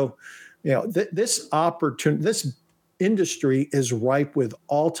 So, this industry is ripe with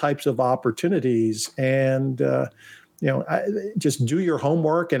all types of opportunities, and just do your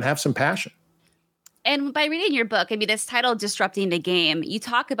homework and have some passion. And by reading your book, this title, Disrupting the Game, you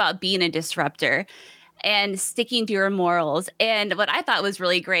talk about being a disruptor and sticking to your morals. And what I thought was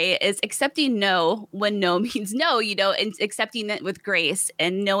really great is accepting no when no means no, and accepting it with grace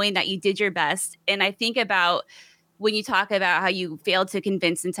and knowing that you did your best. And I think about when you talk about how you failed to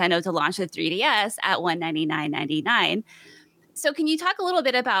convince Nintendo to launch the 3DS at $199.99. So can you talk a little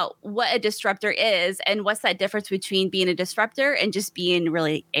bit about what a disruptor is and what's that difference between being a disruptor and just being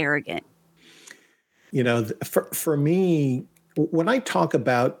really arrogant? For me, when I talk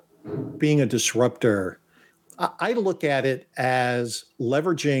about being a disruptor, I look at it as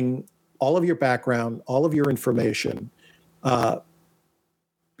leveraging all of your background, all of your information, so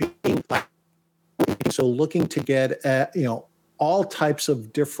looking to get at, all types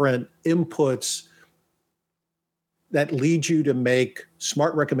of different inputs that lead you to make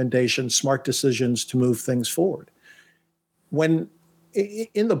smart recommendations, smart decisions to move things forward. When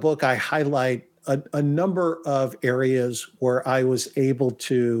in the book, I highlight a number of areas where I was able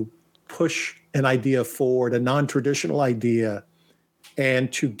to push an idea forward, a non-traditional idea,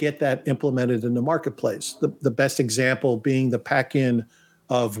 and to get that implemented in the marketplace. The best example being the pack-in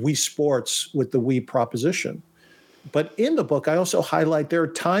of Wii Sports with the Wii proposition. But in the book, I also highlight there are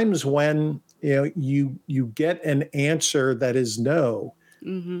times when you get an answer that is no,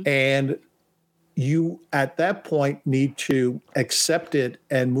 and you at that point need to accept it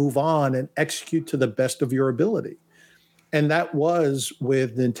and move on and execute to the best of your ability. And that was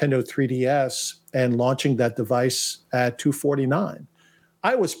with Nintendo 3DS and launching that device at $249.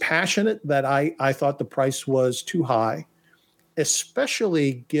 I was passionate that I thought the price was too high,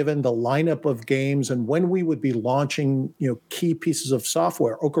 especially given the lineup of games and when we would be launching, key pieces of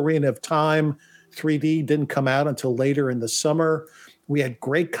software. Ocarina of Time 3D didn't come out until later in the summer. We had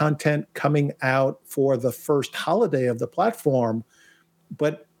great content coming out for the first holiday of the platform.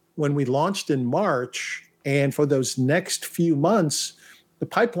 But when we launched in March, and for those next few months, the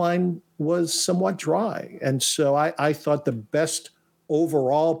pipeline was somewhat dry. And so I thought the best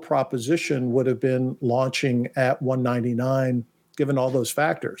overall proposition would have been launching at $199, given all those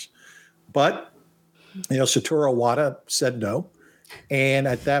factors. But, Satoru Iwata said no. And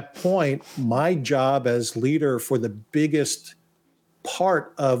at that point, my job as leader for the biggest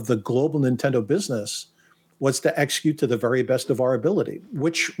part of the global Nintendo business was to execute to the very best of our ability,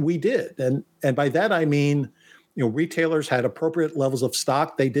 which we did. And by that, I mean, retailers had appropriate levels of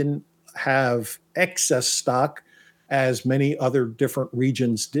stock. They didn't have excess stock as many other different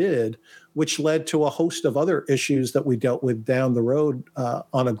regions did, which led to a host of other issues that we dealt with down the road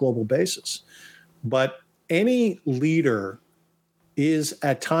on a global basis. But any leader is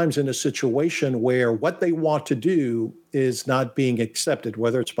at times in a situation where what they want to do is not being accepted,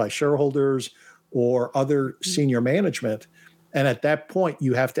 whether it's by shareholders or other senior management. And at that point,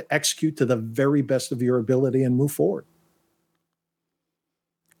 you have to execute to the very best of your ability and move forward.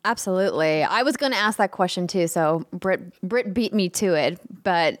 Absolutely. I was going to ask that question too. So Britt beat me to it,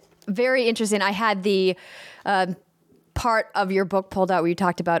 but very interesting. I had the part of your book pulled out where you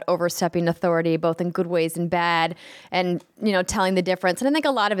talked about overstepping authority, both in good ways and bad, and, telling the difference. And I think a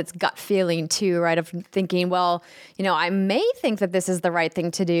lot of it's gut feeling too, right? Of thinking, well, I may think that this is the right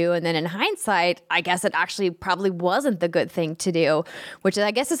thing to do. And then in hindsight, I guess it actually probably wasn't the good thing to do, which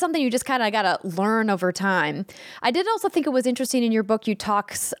I guess is something you just kind of got to learn over time. I did also think it was interesting in your book, you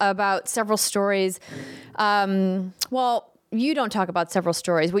talks about several stories. Well, you don't talk about several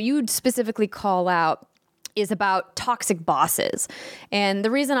stories. What you specifically call out is about toxic bosses. And the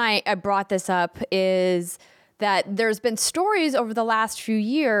reason I brought this up is that there's been stories over the last few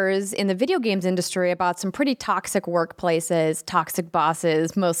years in the video games industry about some pretty toxic workplaces, toxic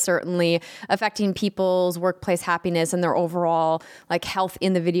bosses, most certainly affecting people's workplace happiness and their overall health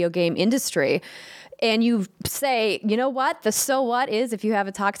in the video game industry. And you say, you know what? The so what is if you have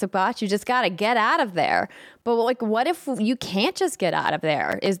a toxic boss, you just got to get out of there. But what if you can't just get out of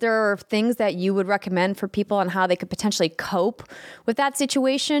there? Is there things that you would recommend for people on how they could potentially cope with that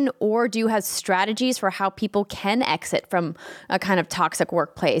situation? Or do you have strategies for how people can exit from a kind of toxic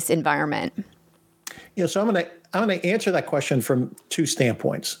workplace environment? So I'm going to answer that question from two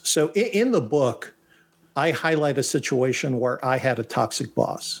standpoints. So in the book, I highlight a situation where I had a toxic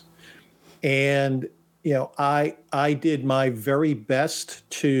boss. And, I did my very best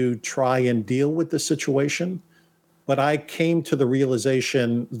to try and deal with the situation, but I came to the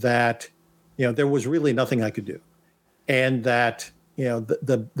realization that, there was really nothing I could do. And that,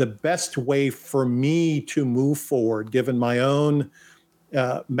 the best way for me to move forward, given my own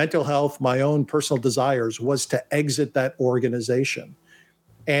mental health, my own personal desires, was to exit that organization.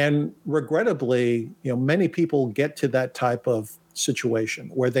 And regrettably, many people get to that type of situation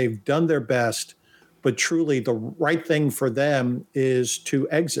where they've done their best, but truly the right thing for them is to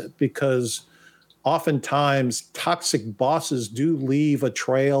exit, because oftentimes toxic bosses do leave a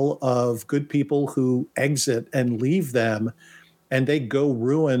trail of good people who exit and leave them, and they go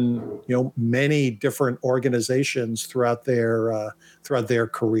ruin, many different organizations throughout their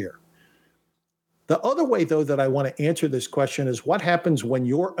career. The other way, though, that I want to answer this question is what happens when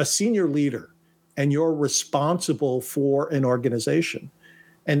you're a senior leader and you're responsible for an organization.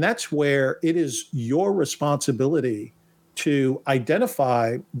 And that's where it is your responsibility to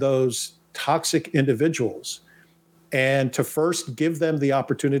identify those toxic individuals and to first give them the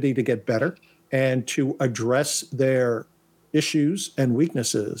opportunity to get better and to address their issues and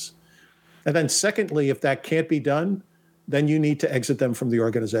weaknesses. And then secondly, if that can't be done, then you need to exit them from the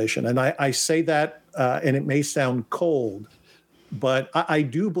organization. And I say that, and it may sound cold, but I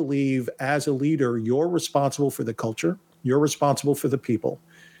do believe as a leader, you're responsible for the culture, you're responsible for the people.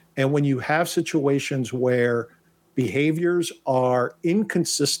 And when you have situations where behaviors are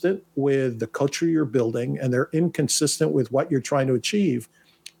inconsistent with the culture you're building and they're inconsistent with what you're trying to achieve,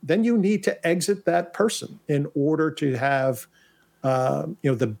 then you need to exit that person in order to have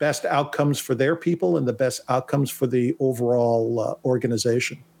the best outcomes for their people and the best outcomes for the overall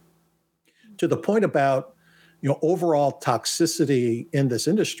organization. To the point about overall toxicity in this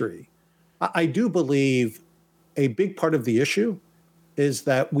industry, I do believe a big part of the issue is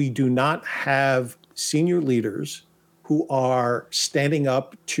that we do not have senior leaders who are standing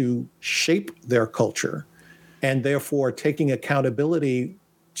up to shape their culture and therefore taking accountability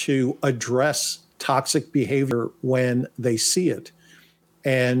to address toxic behavior when they see it,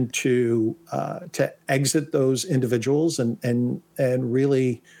 and to exit those individuals and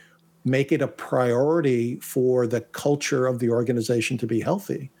really make it a priority for the culture of the organization to be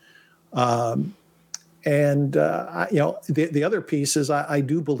healthy. The other piece is I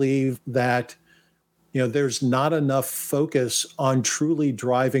do believe that there's not enough focus on truly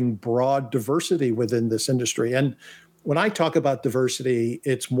driving broad diversity within this industry. And when I talk about diversity,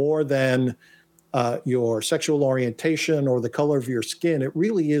 it's more than your sexual orientation or the color of your skin. It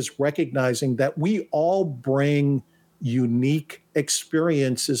really is recognizing that we all bring unique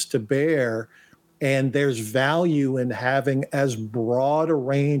experiences to bear, and there's value in having as broad a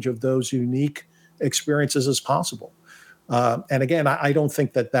range of those unique experiences as possible. And again, I don't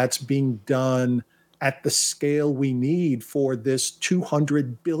think that that's being done at the scale we need for this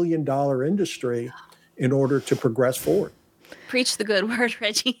 $200 billion industry in order to progress forward. Preach the good word,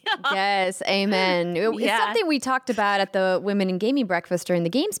 Reggie. Yes, amen. It's something we talked about at the Women in Gaming Breakfast during the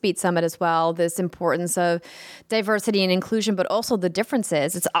GamesBeat Summit as well, this importance of diversity and inclusion, but also the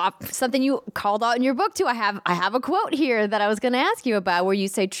differences. It's something you called out in your book, too. I have a quote here that I was going to ask you about where you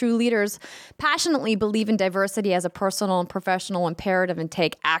say true leaders passionately believe in diversity as a personal and professional imperative and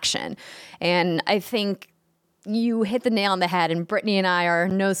take action. And I think you hit the nail on the head, and Brittany and I are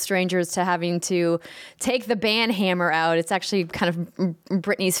no strangers to having to take the band hammer out. It's actually kind of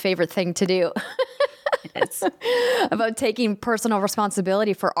Brittany's favorite thing to do. It's about taking personal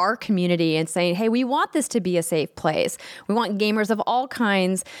responsibility for our community and saying, hey, we want this to be a safe place. We want gamers of all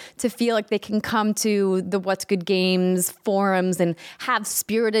kinds to feel like they can come to the What's Good Games forums and have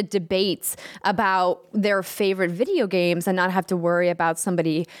spirited debates about their favorite video games and not have to worry about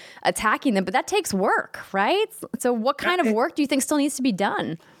somebody attacking them. But that takes work, right? So what kind of work do you think still needs to be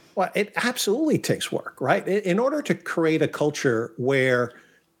done? Well, it absolutely takes work, right? In order to create a culture where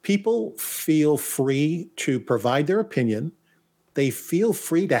people feel free to provide their opinion, they feel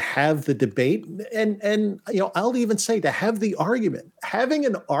free to have the debate, and I'll even say to have the argument. Having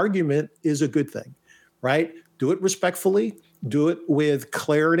an argument is a good thing, right? Do it respectfully, do it with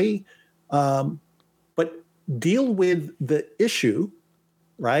clarity, but deal with the issue,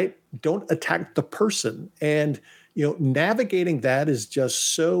 right? Don't attack the person. And navigating that is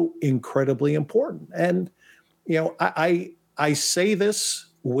just so incredibly important. And I say this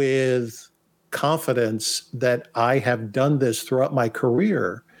with confidence that I have done this throughout my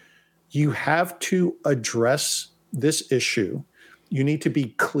career. You have to address this issue. You need to be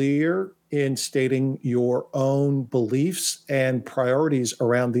clear in stating your own beliefs and priorities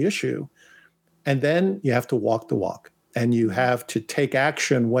around the issue. And then you have to walk the walk, and you have to take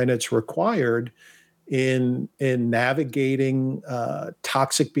action when it's required in navigating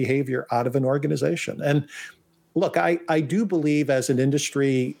toxic behavior out of an organization. And look, I do believe as an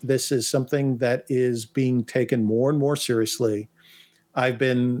industry, this is something that is being taken more and more seriously. I've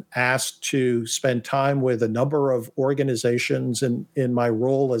been asked to spend time with a number of organizations in my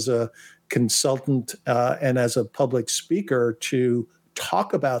role as a consultant and as a public speaker to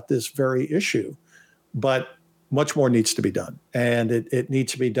talk about this very issue. But much more needs to be done. And it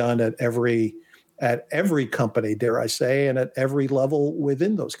needs to be done at every company, dare I say, and at every level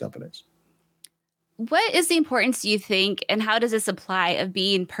within those companies. What is the importance, do you think, and how does this apply of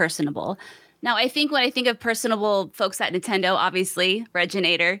being personable? Now, I think when I think of personable folks at Nintendo, obviously,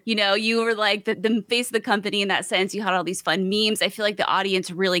 Reginator, you were like the face of the company in that sense. You had all these fun memes. I feel like the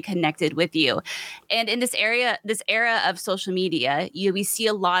audience really connected with you. And in this era of social media, we see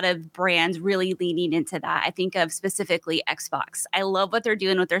a lot of brands really leaning into that. I think of specifically Xbox. I love what they're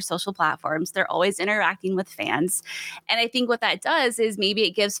doing with their social platforms. They're always interacting with fans. And I think what that does is maybe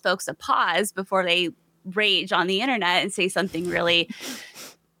it gives folks a pause before they rage on the internet and say something really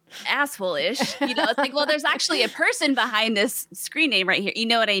asshole-ish. It's like, well, there's actually a person behind this screen name right here. You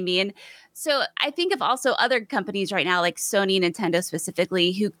know what I mean? So I think of also other companies right now, like Sony, Nintendo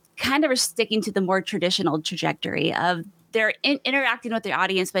specifically, who kind of are sticking to the more traditional trajectory of they're interacting with their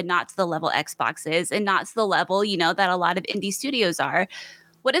audience, but not to the level Xbox is, and not to the level, that a lot of indie studios are.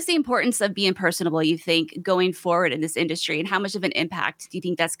 What is the importance of being personable, you think, going forward in this industry, and how much of an impact do you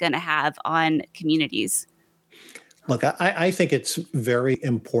think that's going to have on communities? Look, I think it's very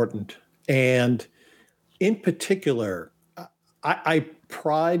important. And in particular, I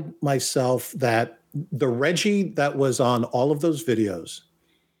pride myself that the Reggie that was on all of those videos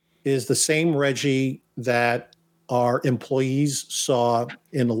is the same Reggie that our employees saw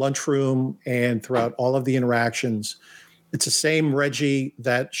in the lunchroom and throughout all of the interactions. It's the same Reggie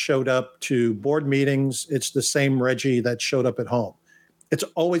that showed up to board meetings. It's the same Reggie that showed up at home. It's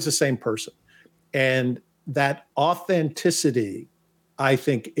always the same person. And that authenticity, I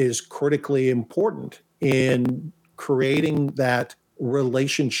think, is critically important in creating that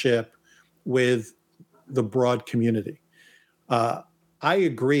relationship with the broad community. I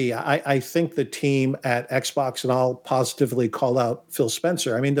agree. I think the team at Xbox, and I'll positively call out Phil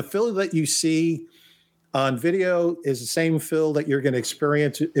Spencer. I mean, the Phil that you see on video is the same Phil that you're going to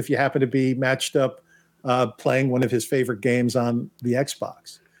experience if you happen to be matched up playing one of his favorite games on the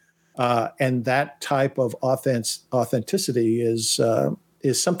Xbox. And that type of authenticity is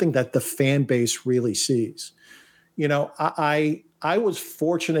something that the fan base really sees. I was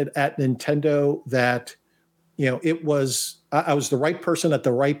fortunate at Nintendo that I was the right person at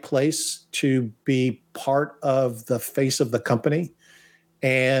the right place to be part of the face of the company.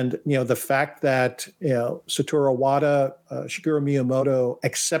 And, the fact that, Satoru Iwata, Shigeru Miyamoto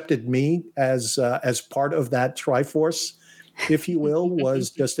accepted me as part of that Triforce, if you will, was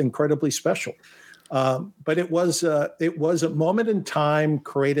just incredibly special. But it was a moment in time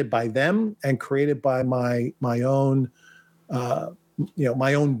created by them and created by my own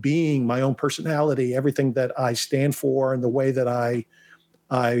my own being, my own personality, everything that I stand for, and the way that I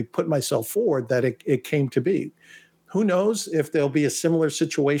put myself forward. That it came to be. Who knows if there'll be a similar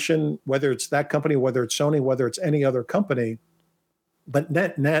situation, whether it's that company, whether it's Sony, whether it's any other company. But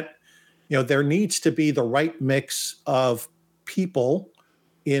net, there needs to be the right mix of people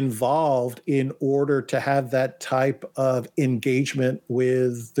involved in order to have that type of engagement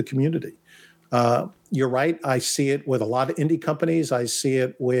with the community. You're right. I see it with a lot of indie companies. I see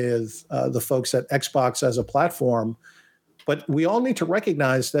it with the folks at Xbox as a platform. But we all need to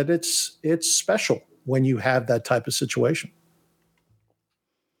recognize that it's special when you have that type of situation.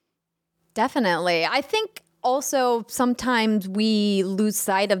 Definitely. I think also sometimes we lose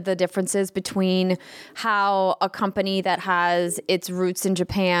sight of the differences between how a company that has its roots in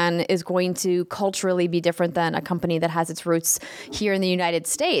Japan is going to culturally be different than a company that has its roots here in the United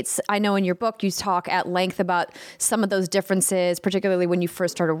States. I know in your book you talk at length about some of those differences, particularly when you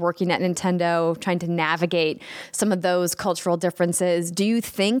first started working at Nintendo, trying to navigate some of those cultural differences. Do you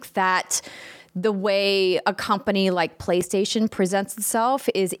think that the way a company like PlayStation presents itself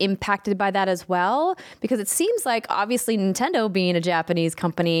is impacted by that as well? Because it seems like obviously Nintendo, being a Japanese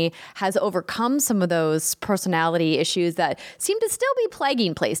company, has overcome some of those personality issues that seem to still be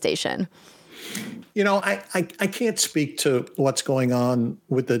plaguing PlayStation. I can't speak to what's going on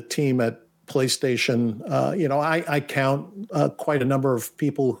with the team at PlayStation. I count quite a number of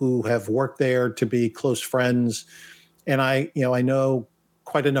people who have worked there to be close friends. And I know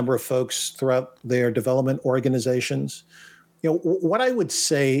quite a number of folks throughout their development organizations. What I would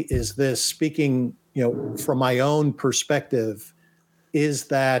say is this, speaking, from my own perspective, is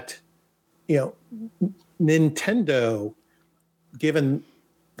that, Nintendo, given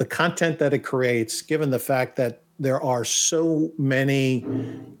the content that it creates, given the fact that there are so many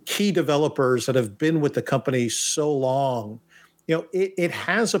key developers that have been with the company so long, it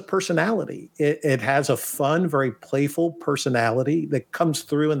has a personality. It has a fun, very playful personality that comes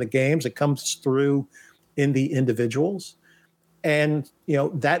through in the games. It comes through in the individuals. And,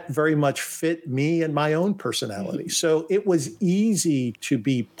 that very much fit me and my own personality. So it was easy to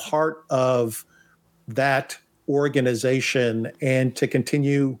be part of that organization and to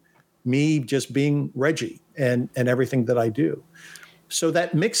continue me just being Reggie and everything that I do. So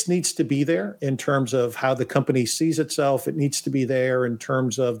that mix needs to be there in terms of how the company sees itself. It needs to be there in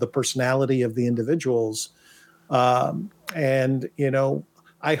terms of the personality of the individuals. I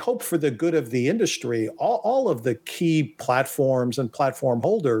hope for the good of the industry, all of the key platforms and platform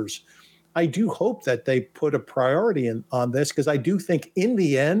holders, I do hope that they put a priority on this, because I do think in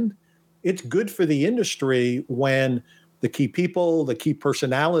the end, it's good for the industry when the key people, the key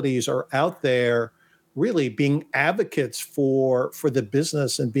personalities are out there really being advocates for the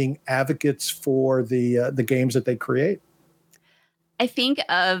business and being advocates for the games that they create. I think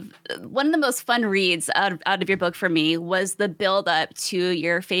of one of the most fun reads out of your book for me was the build up to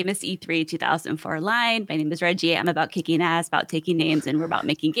your famous E3 2004 line. My name is Reggie. I'm about kicking ass, about taking names, and we're about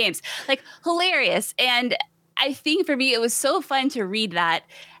making games. Like, hilarious. And I think for me, it was so fun to read that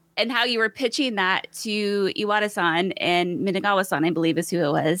and how you were pitching that to Iwata-san and Minagawa-san, I believe is who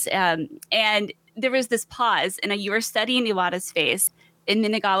it was. And there was this pause, and you were studying Iwata's face, and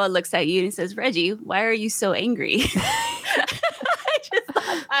Minagawa looks at you and says, "Reggie, why are you so angry?" I just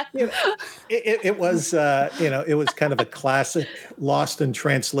thought that. It was it was kind of a classic lost in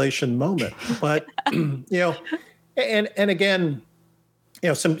translation moment. But and again,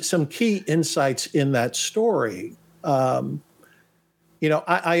 some key insights in that story. I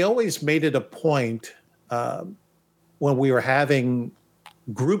always made it a point when we were having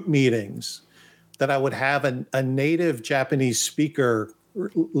group meetings that I would have a native Japanese speaker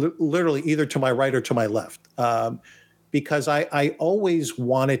literally either to my right or to my left, because I always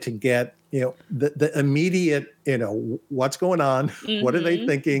wanted to get the immediate what's going on, what are they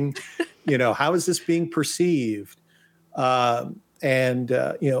thinking, how is this being perceived, and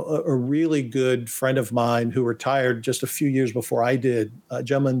a really good friend of mine who retired just a few years before I did, a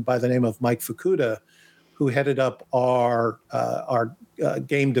gentleman by the name of Mike Fukuda, who headed up our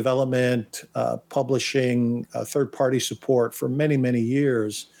game development, publishing, third-party support for many, many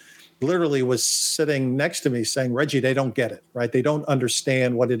years, literally was sitting next to me saying, "Reggie, they don't get it, right? They don't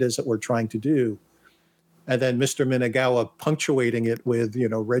understand what it is that we're trying to do." And then Mr. Minagawa punctuating it with,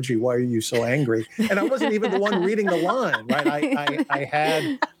 "Reggie, why are you so angry?" And I wasn't even the one reading the line, right?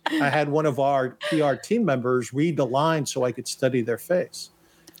 I had one of our PR team members read the line so I could study their face.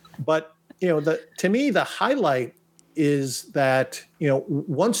 But to me, the highlight is that,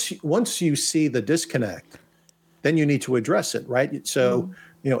 once you see the disconnect, then you need to address it, right? So,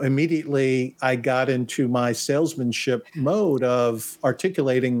 immediately I got into my salesmanship mode of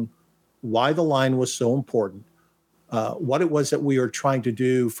articulating why the line was so important, what it was that we were trying to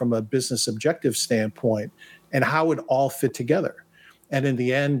do from a business objective standpoint, and how it all fit together. And in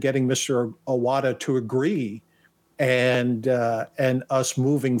the end, getting Mr. Iwata to agree and us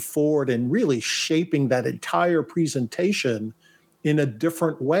moving forward and really shaping that entire presentation in a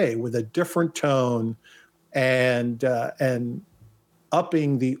different way with a different tone and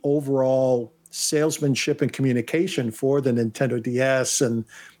upping the overall salesmanship and communication for the Nintendo DS and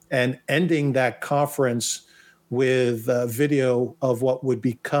ending that conference with a video of what would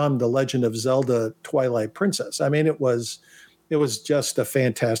become The Legend of Zelda Twilight Princess. I mean, it was just a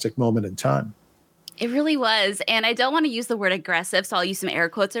fantastic moment in time. It really was. And I don't want to use the word aggressive, so I'll use some air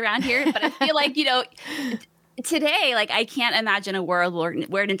quotes around here. But I feel like, today, like, I can't imagine a world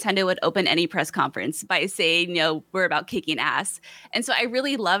where Nintendo would open any press conference by saying, we're about kicking ass. And so I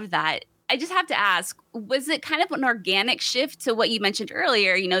really love that. I just have to ask, was it kind of an organic shift to what you mentioned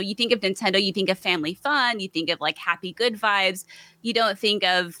earlier? You think of Nintendo, you think of family fun, you think of like happy, good vibes. You don't think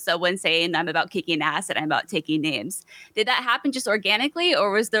of someone saying, I'm about kicking ass and I'm about taking names. Did that happen just organically,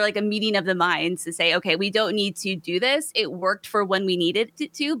 or was there like a meeting of the minds to say, okay, we don't need to do this. It worked for when we needed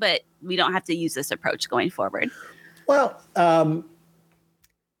it to, but we don't have to use this approach going forward? Well,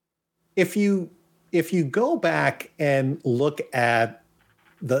 if you go back and look at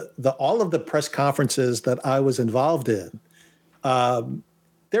the all of the press conferences that I was involved in,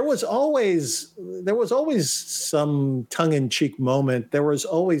 there was always some tongue-in-cheek moment. There was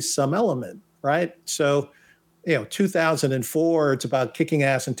always some element, right? So, 2004, it's about kicking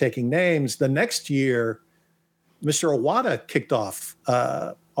ass and taking names. The next year, Mr. Iwata kicked off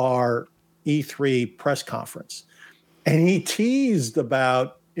our E3 press conference, and he teased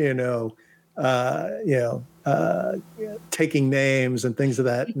about taking names and things of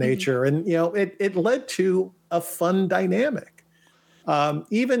that nature. And, it led to a fun dynamic.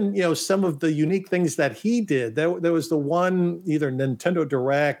 Even, some of the unique things that he did, there was the one, either Nintendo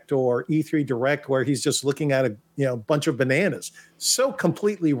Direct or E3 Direct, where he's just looking at a bunch of bananas. So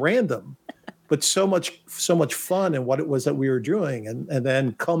completely random, but so much fun in what it was that we were doing. And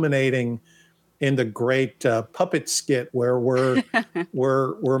then culminating in the great puppet skit where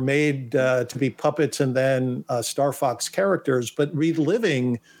we're made to be puppets and then Star Fox characters, but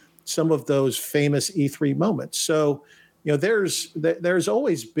reliving some of those famous E3 moments. So, there's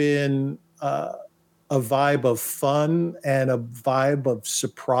always been a vibe of fun and a vibe of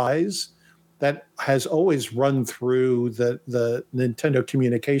surprise that has always run through the Nintendo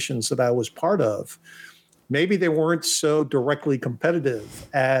communications that I was part of. Maybe they weren't so directly competitive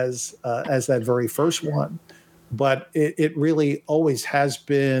as that very first one, but it really always has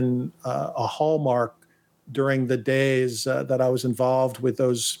been a hallmark during the days that I was involved with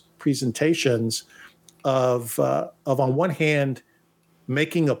those presentations of on one hand,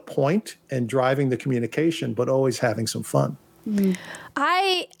 making a point and driving the communication, but always having some fun.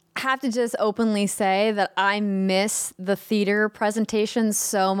 I have to just openly say that I miss the theater presentations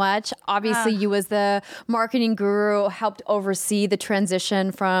so much. Obviously, you as the marketing guru helped oversee the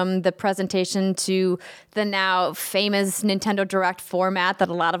transition from the presentation to the now famous Nintendo Direct format that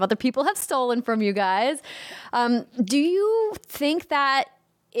a lot of other people have stolen from you guys. Do you think that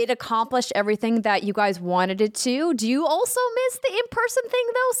it accomplished everything that you guys wanted it to? Do you also miss the in-person thing,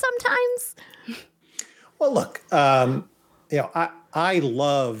 though, sometimes? Well, look, I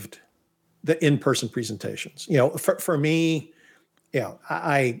loved the in-person presentations. For me,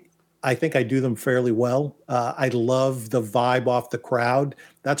 I think I do them fairly well. I love the vibe off the crowd.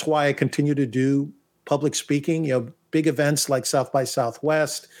 That's why I continue to do public speaking. Big events like South by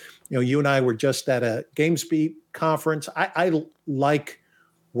Southwest. You and I were just at a GamesBeat conference. I like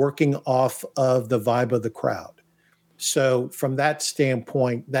working off of the vibe of the crowd. So from that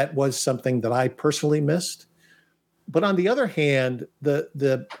standpoint, that was something that I personally missed. But on the other hand,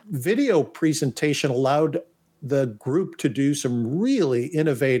 the video presentation allowed the group to do some really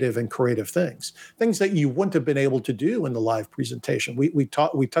innovative and creative things that you wouldn't have been able to do in the live presentation. We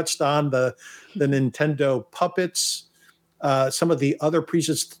touched on the Nintendo puppets, some of the other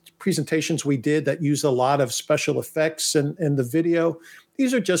presentations we did that use a lot of special effects in the video.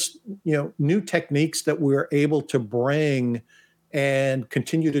 These are just new techniques that we're able to bring and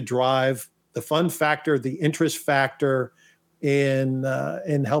continue to drive the fun factor, the interest factor in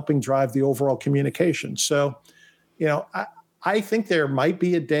helping drive the overall communication. So, I think there might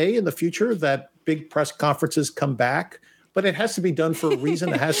be a day in the future that big press conferences come back. but it has to be done for a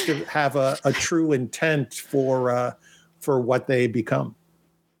reason. It has to have a true intent for what they become.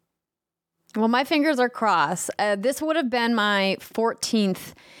 Well, my fingers are crossed. This would have been my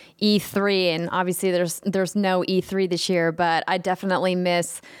 14th E3, and obviously there's no E3 this year, but I definitely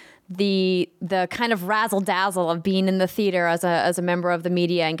miss the kind of razzle dazzle of being in the theater as a member of the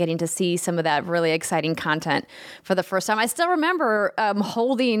media and getting to see some of that really exciting content for the first time. I still remember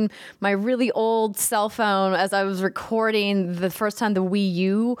holding my really old cell phone as I was recording the first time the Wii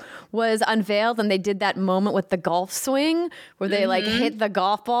U was unveiled, and they did that moment with the golf swing where they like hit the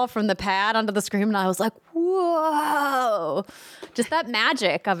golf ball from the pad onto the screen, and I was like, whoa! Just that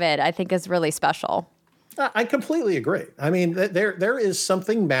magic of it, I think, is really special. I completely agree. I mean, there is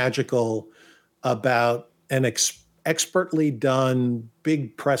something magical about an expertly done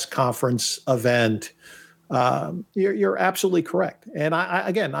big press conference event. You're absolutely correct. And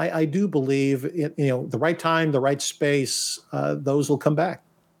I do believe the right time, the right space, those will come back.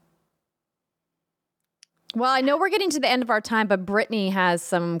 Well, I know we're getting to the end of our time, but Brittany has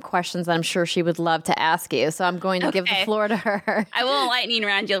some questions that I'm sure she would love to ask you. So I'm going to give the floor to her. I won't lightning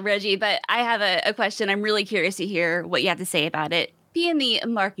round you, Reggie, but I have a question. I'm really curious to hear what you have to say about it. Being the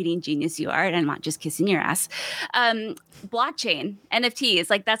marketing genius you are, and I'm not just kissing your ass, blockchain, NFTs,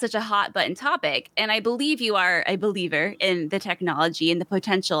 like that's such a hot button topic. And I believe you are a believer in the technology and the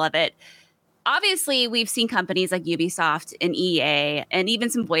potential of it. Obviously, we've seen companies like Ubisoft and EA and even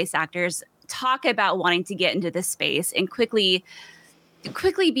some voice actors talk about wanting to get into this space and quickly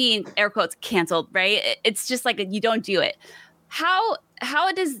being, air quotes, canceled, right? It's just like you don't do it. How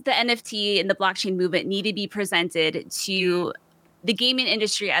does the NFT and the blockchain movement need to be presented to the gaming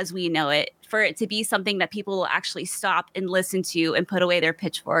industry as we know it for it to be something that people will actually stop and listen to and put away their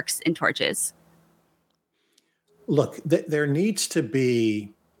pitchforks and torches? Look, there needs to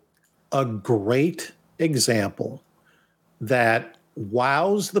be a great example that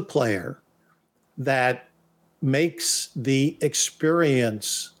wows the player, that makes the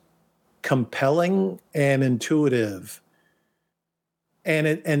experience compelling and intuitive.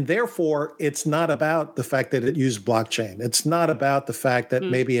 And therefore, it's not about the fact that it used blockchain. It's not about the fact that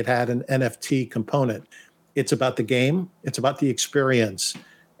maybe it had an NFT component. It's about the game. It's about the experience,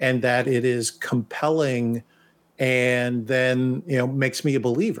 and that it is compelling, and then makes me a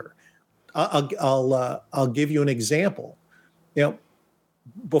believer. I'll give you an example.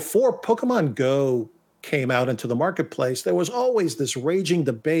 Before Pokemon Go came out into the marketplace, there was always this raging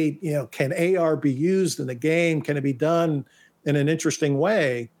debate, can AR be used in the game? Can it be done in an interesting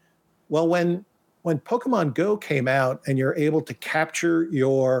way? Well, when Pokemon Go came out and you're able to capture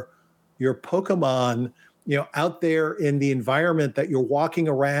your Pokemon, out there in the environment that you're walking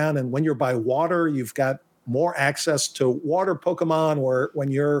around, and when you're by water, you've got more access to water Pokemon, or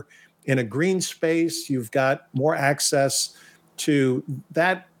when you're in a green space, you've got more access to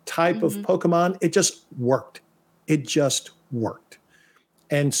that type of Pokemon. It just worked.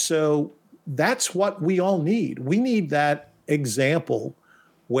 And so that's what we all need. We need that example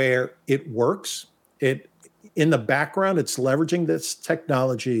where it works. In the background, it's leveraging this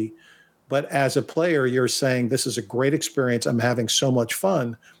technology, but as a player, you're saying, this is a great experience. I'm having so much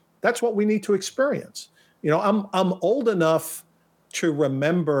fun. That's what we need to experience. I'm old enough to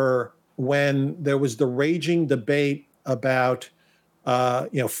remember when there was the raging debate about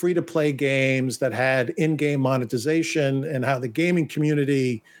free-to-play games that had in-game monetization, and how the gaming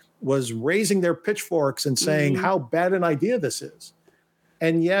community was raising their pitchforks and saying how bad an idea this is.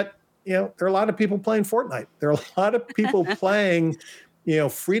 And yet, there are a lot of people playing Fortnite. There are a lot of people playing,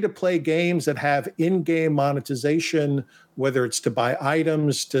 free-to-play games that have in-game monetization, whether it's to buy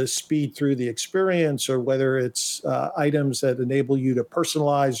items to speed through the experience, or whether it's items that enable you to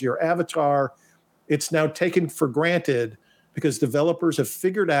personalize your avatar. It's now taken for granted because developers have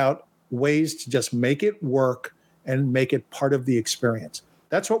figured out ways to just make it work and make it part of the experience.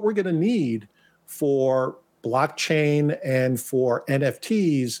 That's what we're going to need for blockchain and for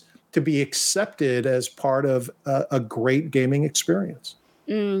NFTs to be accepted as part of a great gaming experience.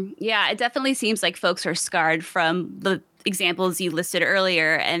 Yeah, it definitely seems like folks are scarred from the examples you listed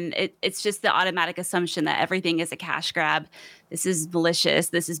earlier. And it's just the automatic assumption that everything is a cash grab. This is malicious.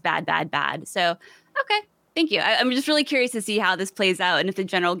 This is bad, bad, bad. So, okay. Thank you. I'm just really curious to see how this plays out and if the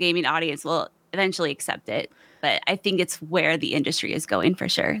general gaming audience will eventually accept it. but I think it's where the industry is going for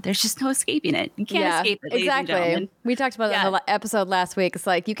sure. There's just no escaping it. You can't escape it, ladies and gentlemen. We talked about it in the episode last week. It's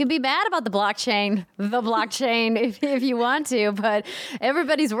like, you can be mad about the blockchain, if you want to, but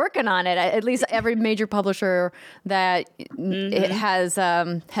everybody's working on it. At least every major publisher that it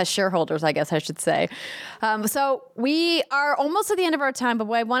has shareholders, I guess I should say. So we are almost at the end of our time, but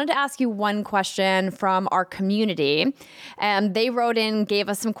I wanted to ask you one question from our community. And they wrote in, gave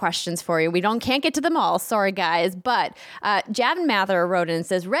us some questions for you. We can't get to them all. Sorry, guys. But Javin Mather wrote in and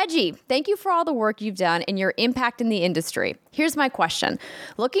says, Reggie, thank you for all the work you've done and your impact in the industry. Here's my question.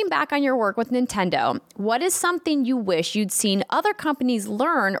 Looking back on your work with Nintendo, what is something you wish you'd seen other companies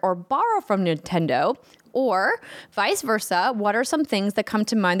learn or borrow from Nintendo? Or vice versa, what are some things that come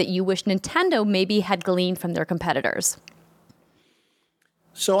to mind that you wish Nintendo maybe had gleaned from their competitors?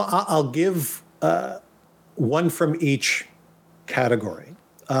 So I'll give one from each category.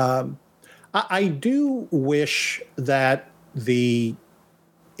 I do wish that the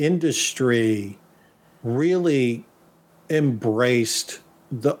industry really embraced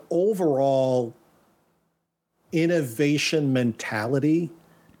the overall innovation mentality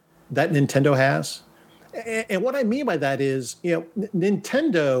that Nintendo has. And what I mean by that is,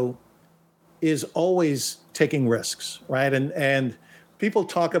 Nintendo is always taking risks, right? And people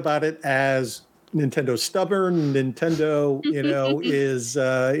talk about it as Nintendo's stubborn. Nintendo, is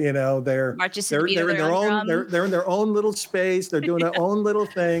they're in their own little space. They're doing their own little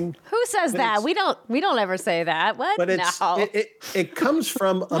thing. Who says that? We don't ever say that. What? But it comes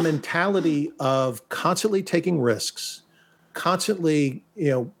from a mentality of constantly taking risks, constantly,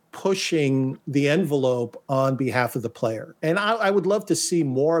 pushing the envelope on behalf of the player. And I would love to see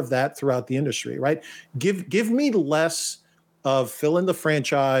more of that throughout the industry, right? Give me less of fill in the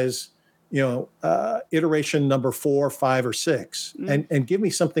franchise, iteration number 4, 5, or 6, and give me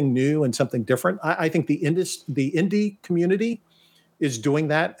something new and something different. I think the indie community is doing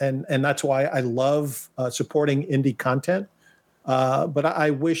that, and that's why I love supporting indie content. But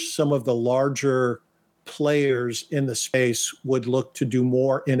I wish some of the larger players in the space would look to do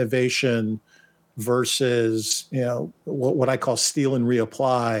more innovation versus what I call steal and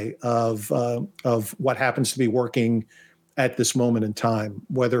reapply of what happens to be working at this moment in time,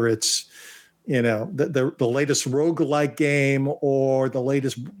 whether it's the latest roguelike game or the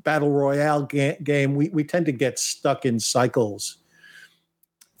latest battle royale game. We tend to get stuck in cycles.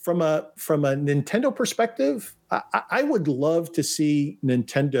 From a Nintendo perspective, I would love to see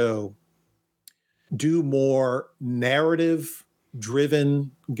Nintendo do more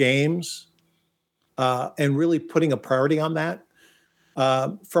narrative-driven games and really putting a priority on that.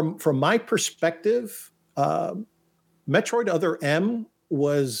 From my perspective, Metroid Other M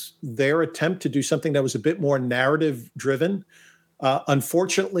was their attempt to do something that was a bit more narrative-driven.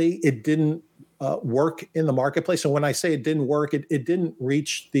 Unfortunately, it didn't work in the marketplace. And when I say it didn't work, it didn't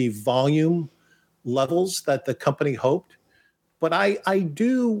reach the volume levels that the company hoped. But I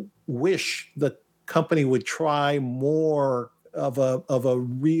do wish the company would try more of a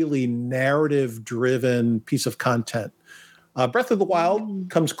really narrative-driven piece of content. Breath of the Wild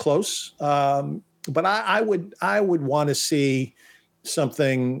comes close, but I would want to see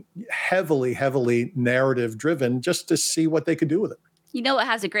something heavily narrative-driven just to see what they could do with it. You know what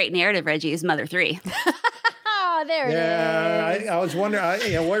has a great narrative, Reggie, is Mother 3. Oh, there it is. I was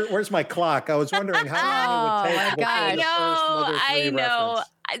wondering, where's my clock? I was wondering how long it would take. I know.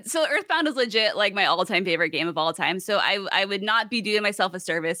 So Earthbound is legit like my all-time favorite game of all time. So I would not be doing myself a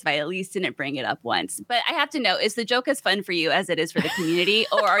service if I at least didn't bring it up once. But I have to know, is the joke as fun for you as it is for the community,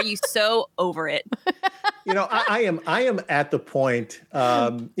 or are you so over it? I am at the point,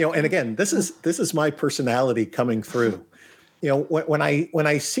 and again, this is my personality coming through. When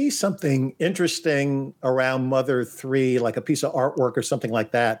I see something interesting around Mother 3, like a piece of artwork or something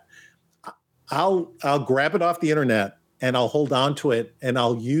like that, I'll grab it off the internet and I'll hold on to it and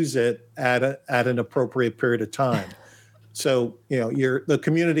I'll use it at an appropriate period of time. So, the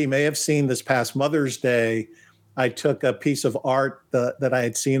community may have seen this past Mother's Day, I took a piece of art that I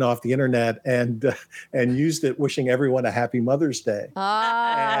had seen off the internet and used it, wishing everyone a happy Mother's Day.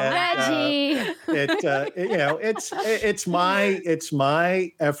 Reggie! It's my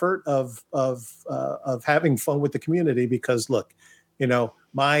effort of having fun with the community, because look,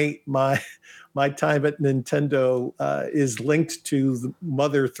 my time at Nintendo is linked to the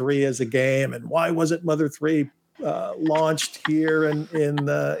Mother 3 as a game, and why wasn't Mother 3 launched here in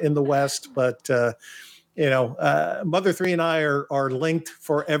the West? But Mother 3 and I are linked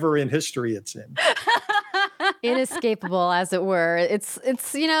forever in history, it seems. Inescapable, as it were. It's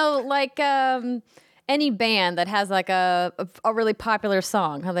any band that has like a really popular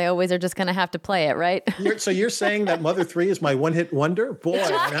song, how they always are just going to have to play it, right? So you're saying that Mother 3 is my one-hit wonder? Boy,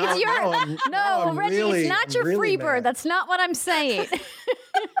 No, Reggie, really, it's not your really Freebird. mad. That's not what I'm saying.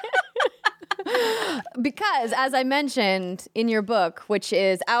 Because, as I mentioned in your book, which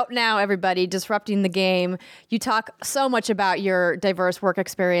is out now, everybody, Disrupting the Game, you talk so much about your diverse work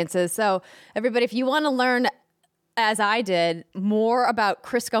experiences. So, everybody, if you want to learn, as I did, more about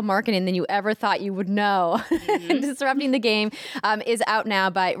Crisco marketing than you ever thought you would know, Disrupting the Game is out now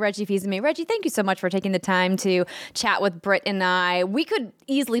by Reggie Fils-Aimé. Reggie, thank you so much for taking the time to chat with Britt and I. We could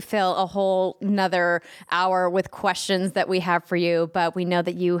easily fill a whole another hour with questions that we have for you, but we know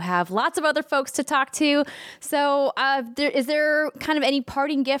that you have lots of other folks to talk to. So is there kind of any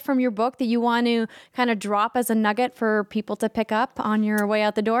parting gift from your book that you want to kind of drop as a nugget for people to pick up on your way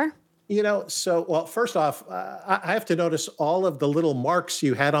out the door? Well, first off, I have to notice all of the little marks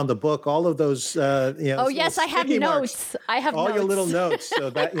you had on the book, all of those, Oh, yes, I have notes. I have all notes. your little notes. So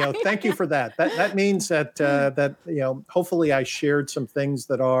that, thank you for that. That means that, hopefully I shared some things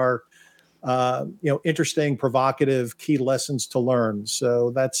that are, interesting, provocative, key lessons to learn.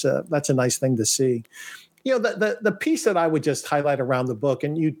 So that's a nice thing to see. The piece that I would just highlight around the book,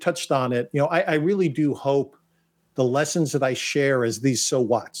 and you touched on it, I really do hope the lessons that I share as these so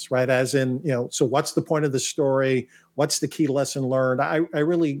what's, right? As in, so what's the point of the story? What's the key lesson learned? I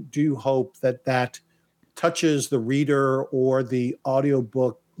really do hope that touches the reader or the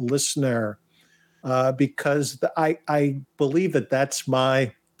audiobook listener, because I believe that that's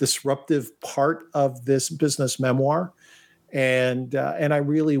my disruptive part of this business memoir. And I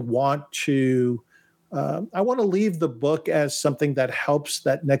really want to leave the book as something that helps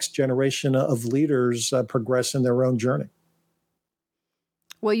that next generation of leaders progress in their own journey.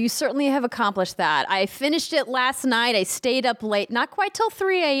 Well, you certainly have accomplished that. I finished it last night. I stayed up late, not quite till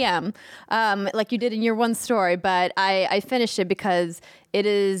 3 a.m., like you did in your one story, but I finished it because it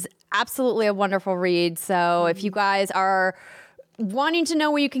is absolutely a wonderful read. So if you guys are wanting to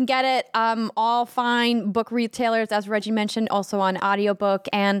know where you can get it, all fine book retailers, as Reggie mentioned, also on audiobook.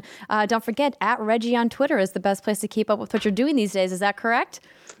 And don't forget, @Reggie on Twitter is the best place to keep up with what you're doing these days. Is that correct?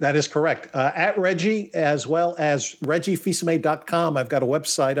 That is correct. @Reggie, as well as ReggieFils-Aimé.com. I've got a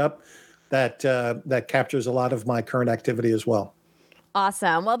website up that captures a lot of my current activity as well.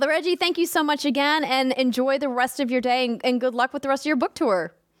 Awesome. Well, Reggie, thank you so much again, and enjoy the rest of your day, and good luck with the rest of your book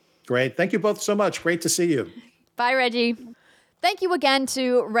tour. Great. Thank you both so much. Great to see you. Bye, Reggie. Thank you again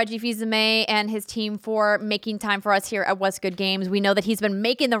to Reggie Fils-Aimé and his team for making time for us here at What's Good Games. We know that he's been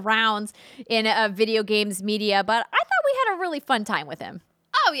making the rounds in video games media, but I thought we had a really fun time with him.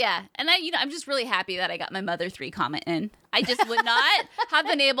 Oh, yeah. And I'm just really happy that I got my Mother 3 comment in. I just would not have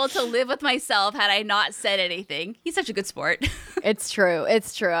been able to live with myself had I not said anything. He's such a good sport. It's true.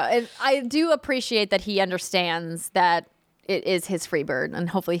 It's true. I do appreciate that he understands that it is his Freebird, and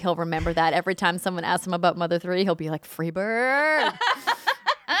hopefully he'll remember that every time someone asks him about Mother 3, he'll be like, Freebird.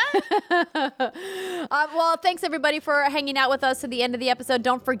 Well, thanks everybody for hanging out with us to the end of the episode.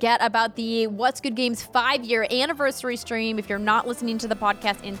 Don't forget about the What's Good Games 5-year anniversary stream. If you're not listening to the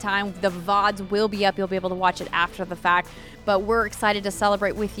podcast in time, the VODs will be up. You'll be able to watch it after the fact. But we're excited to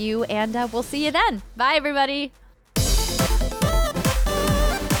celebrate with you, and we'll see you then. Bye, everybody.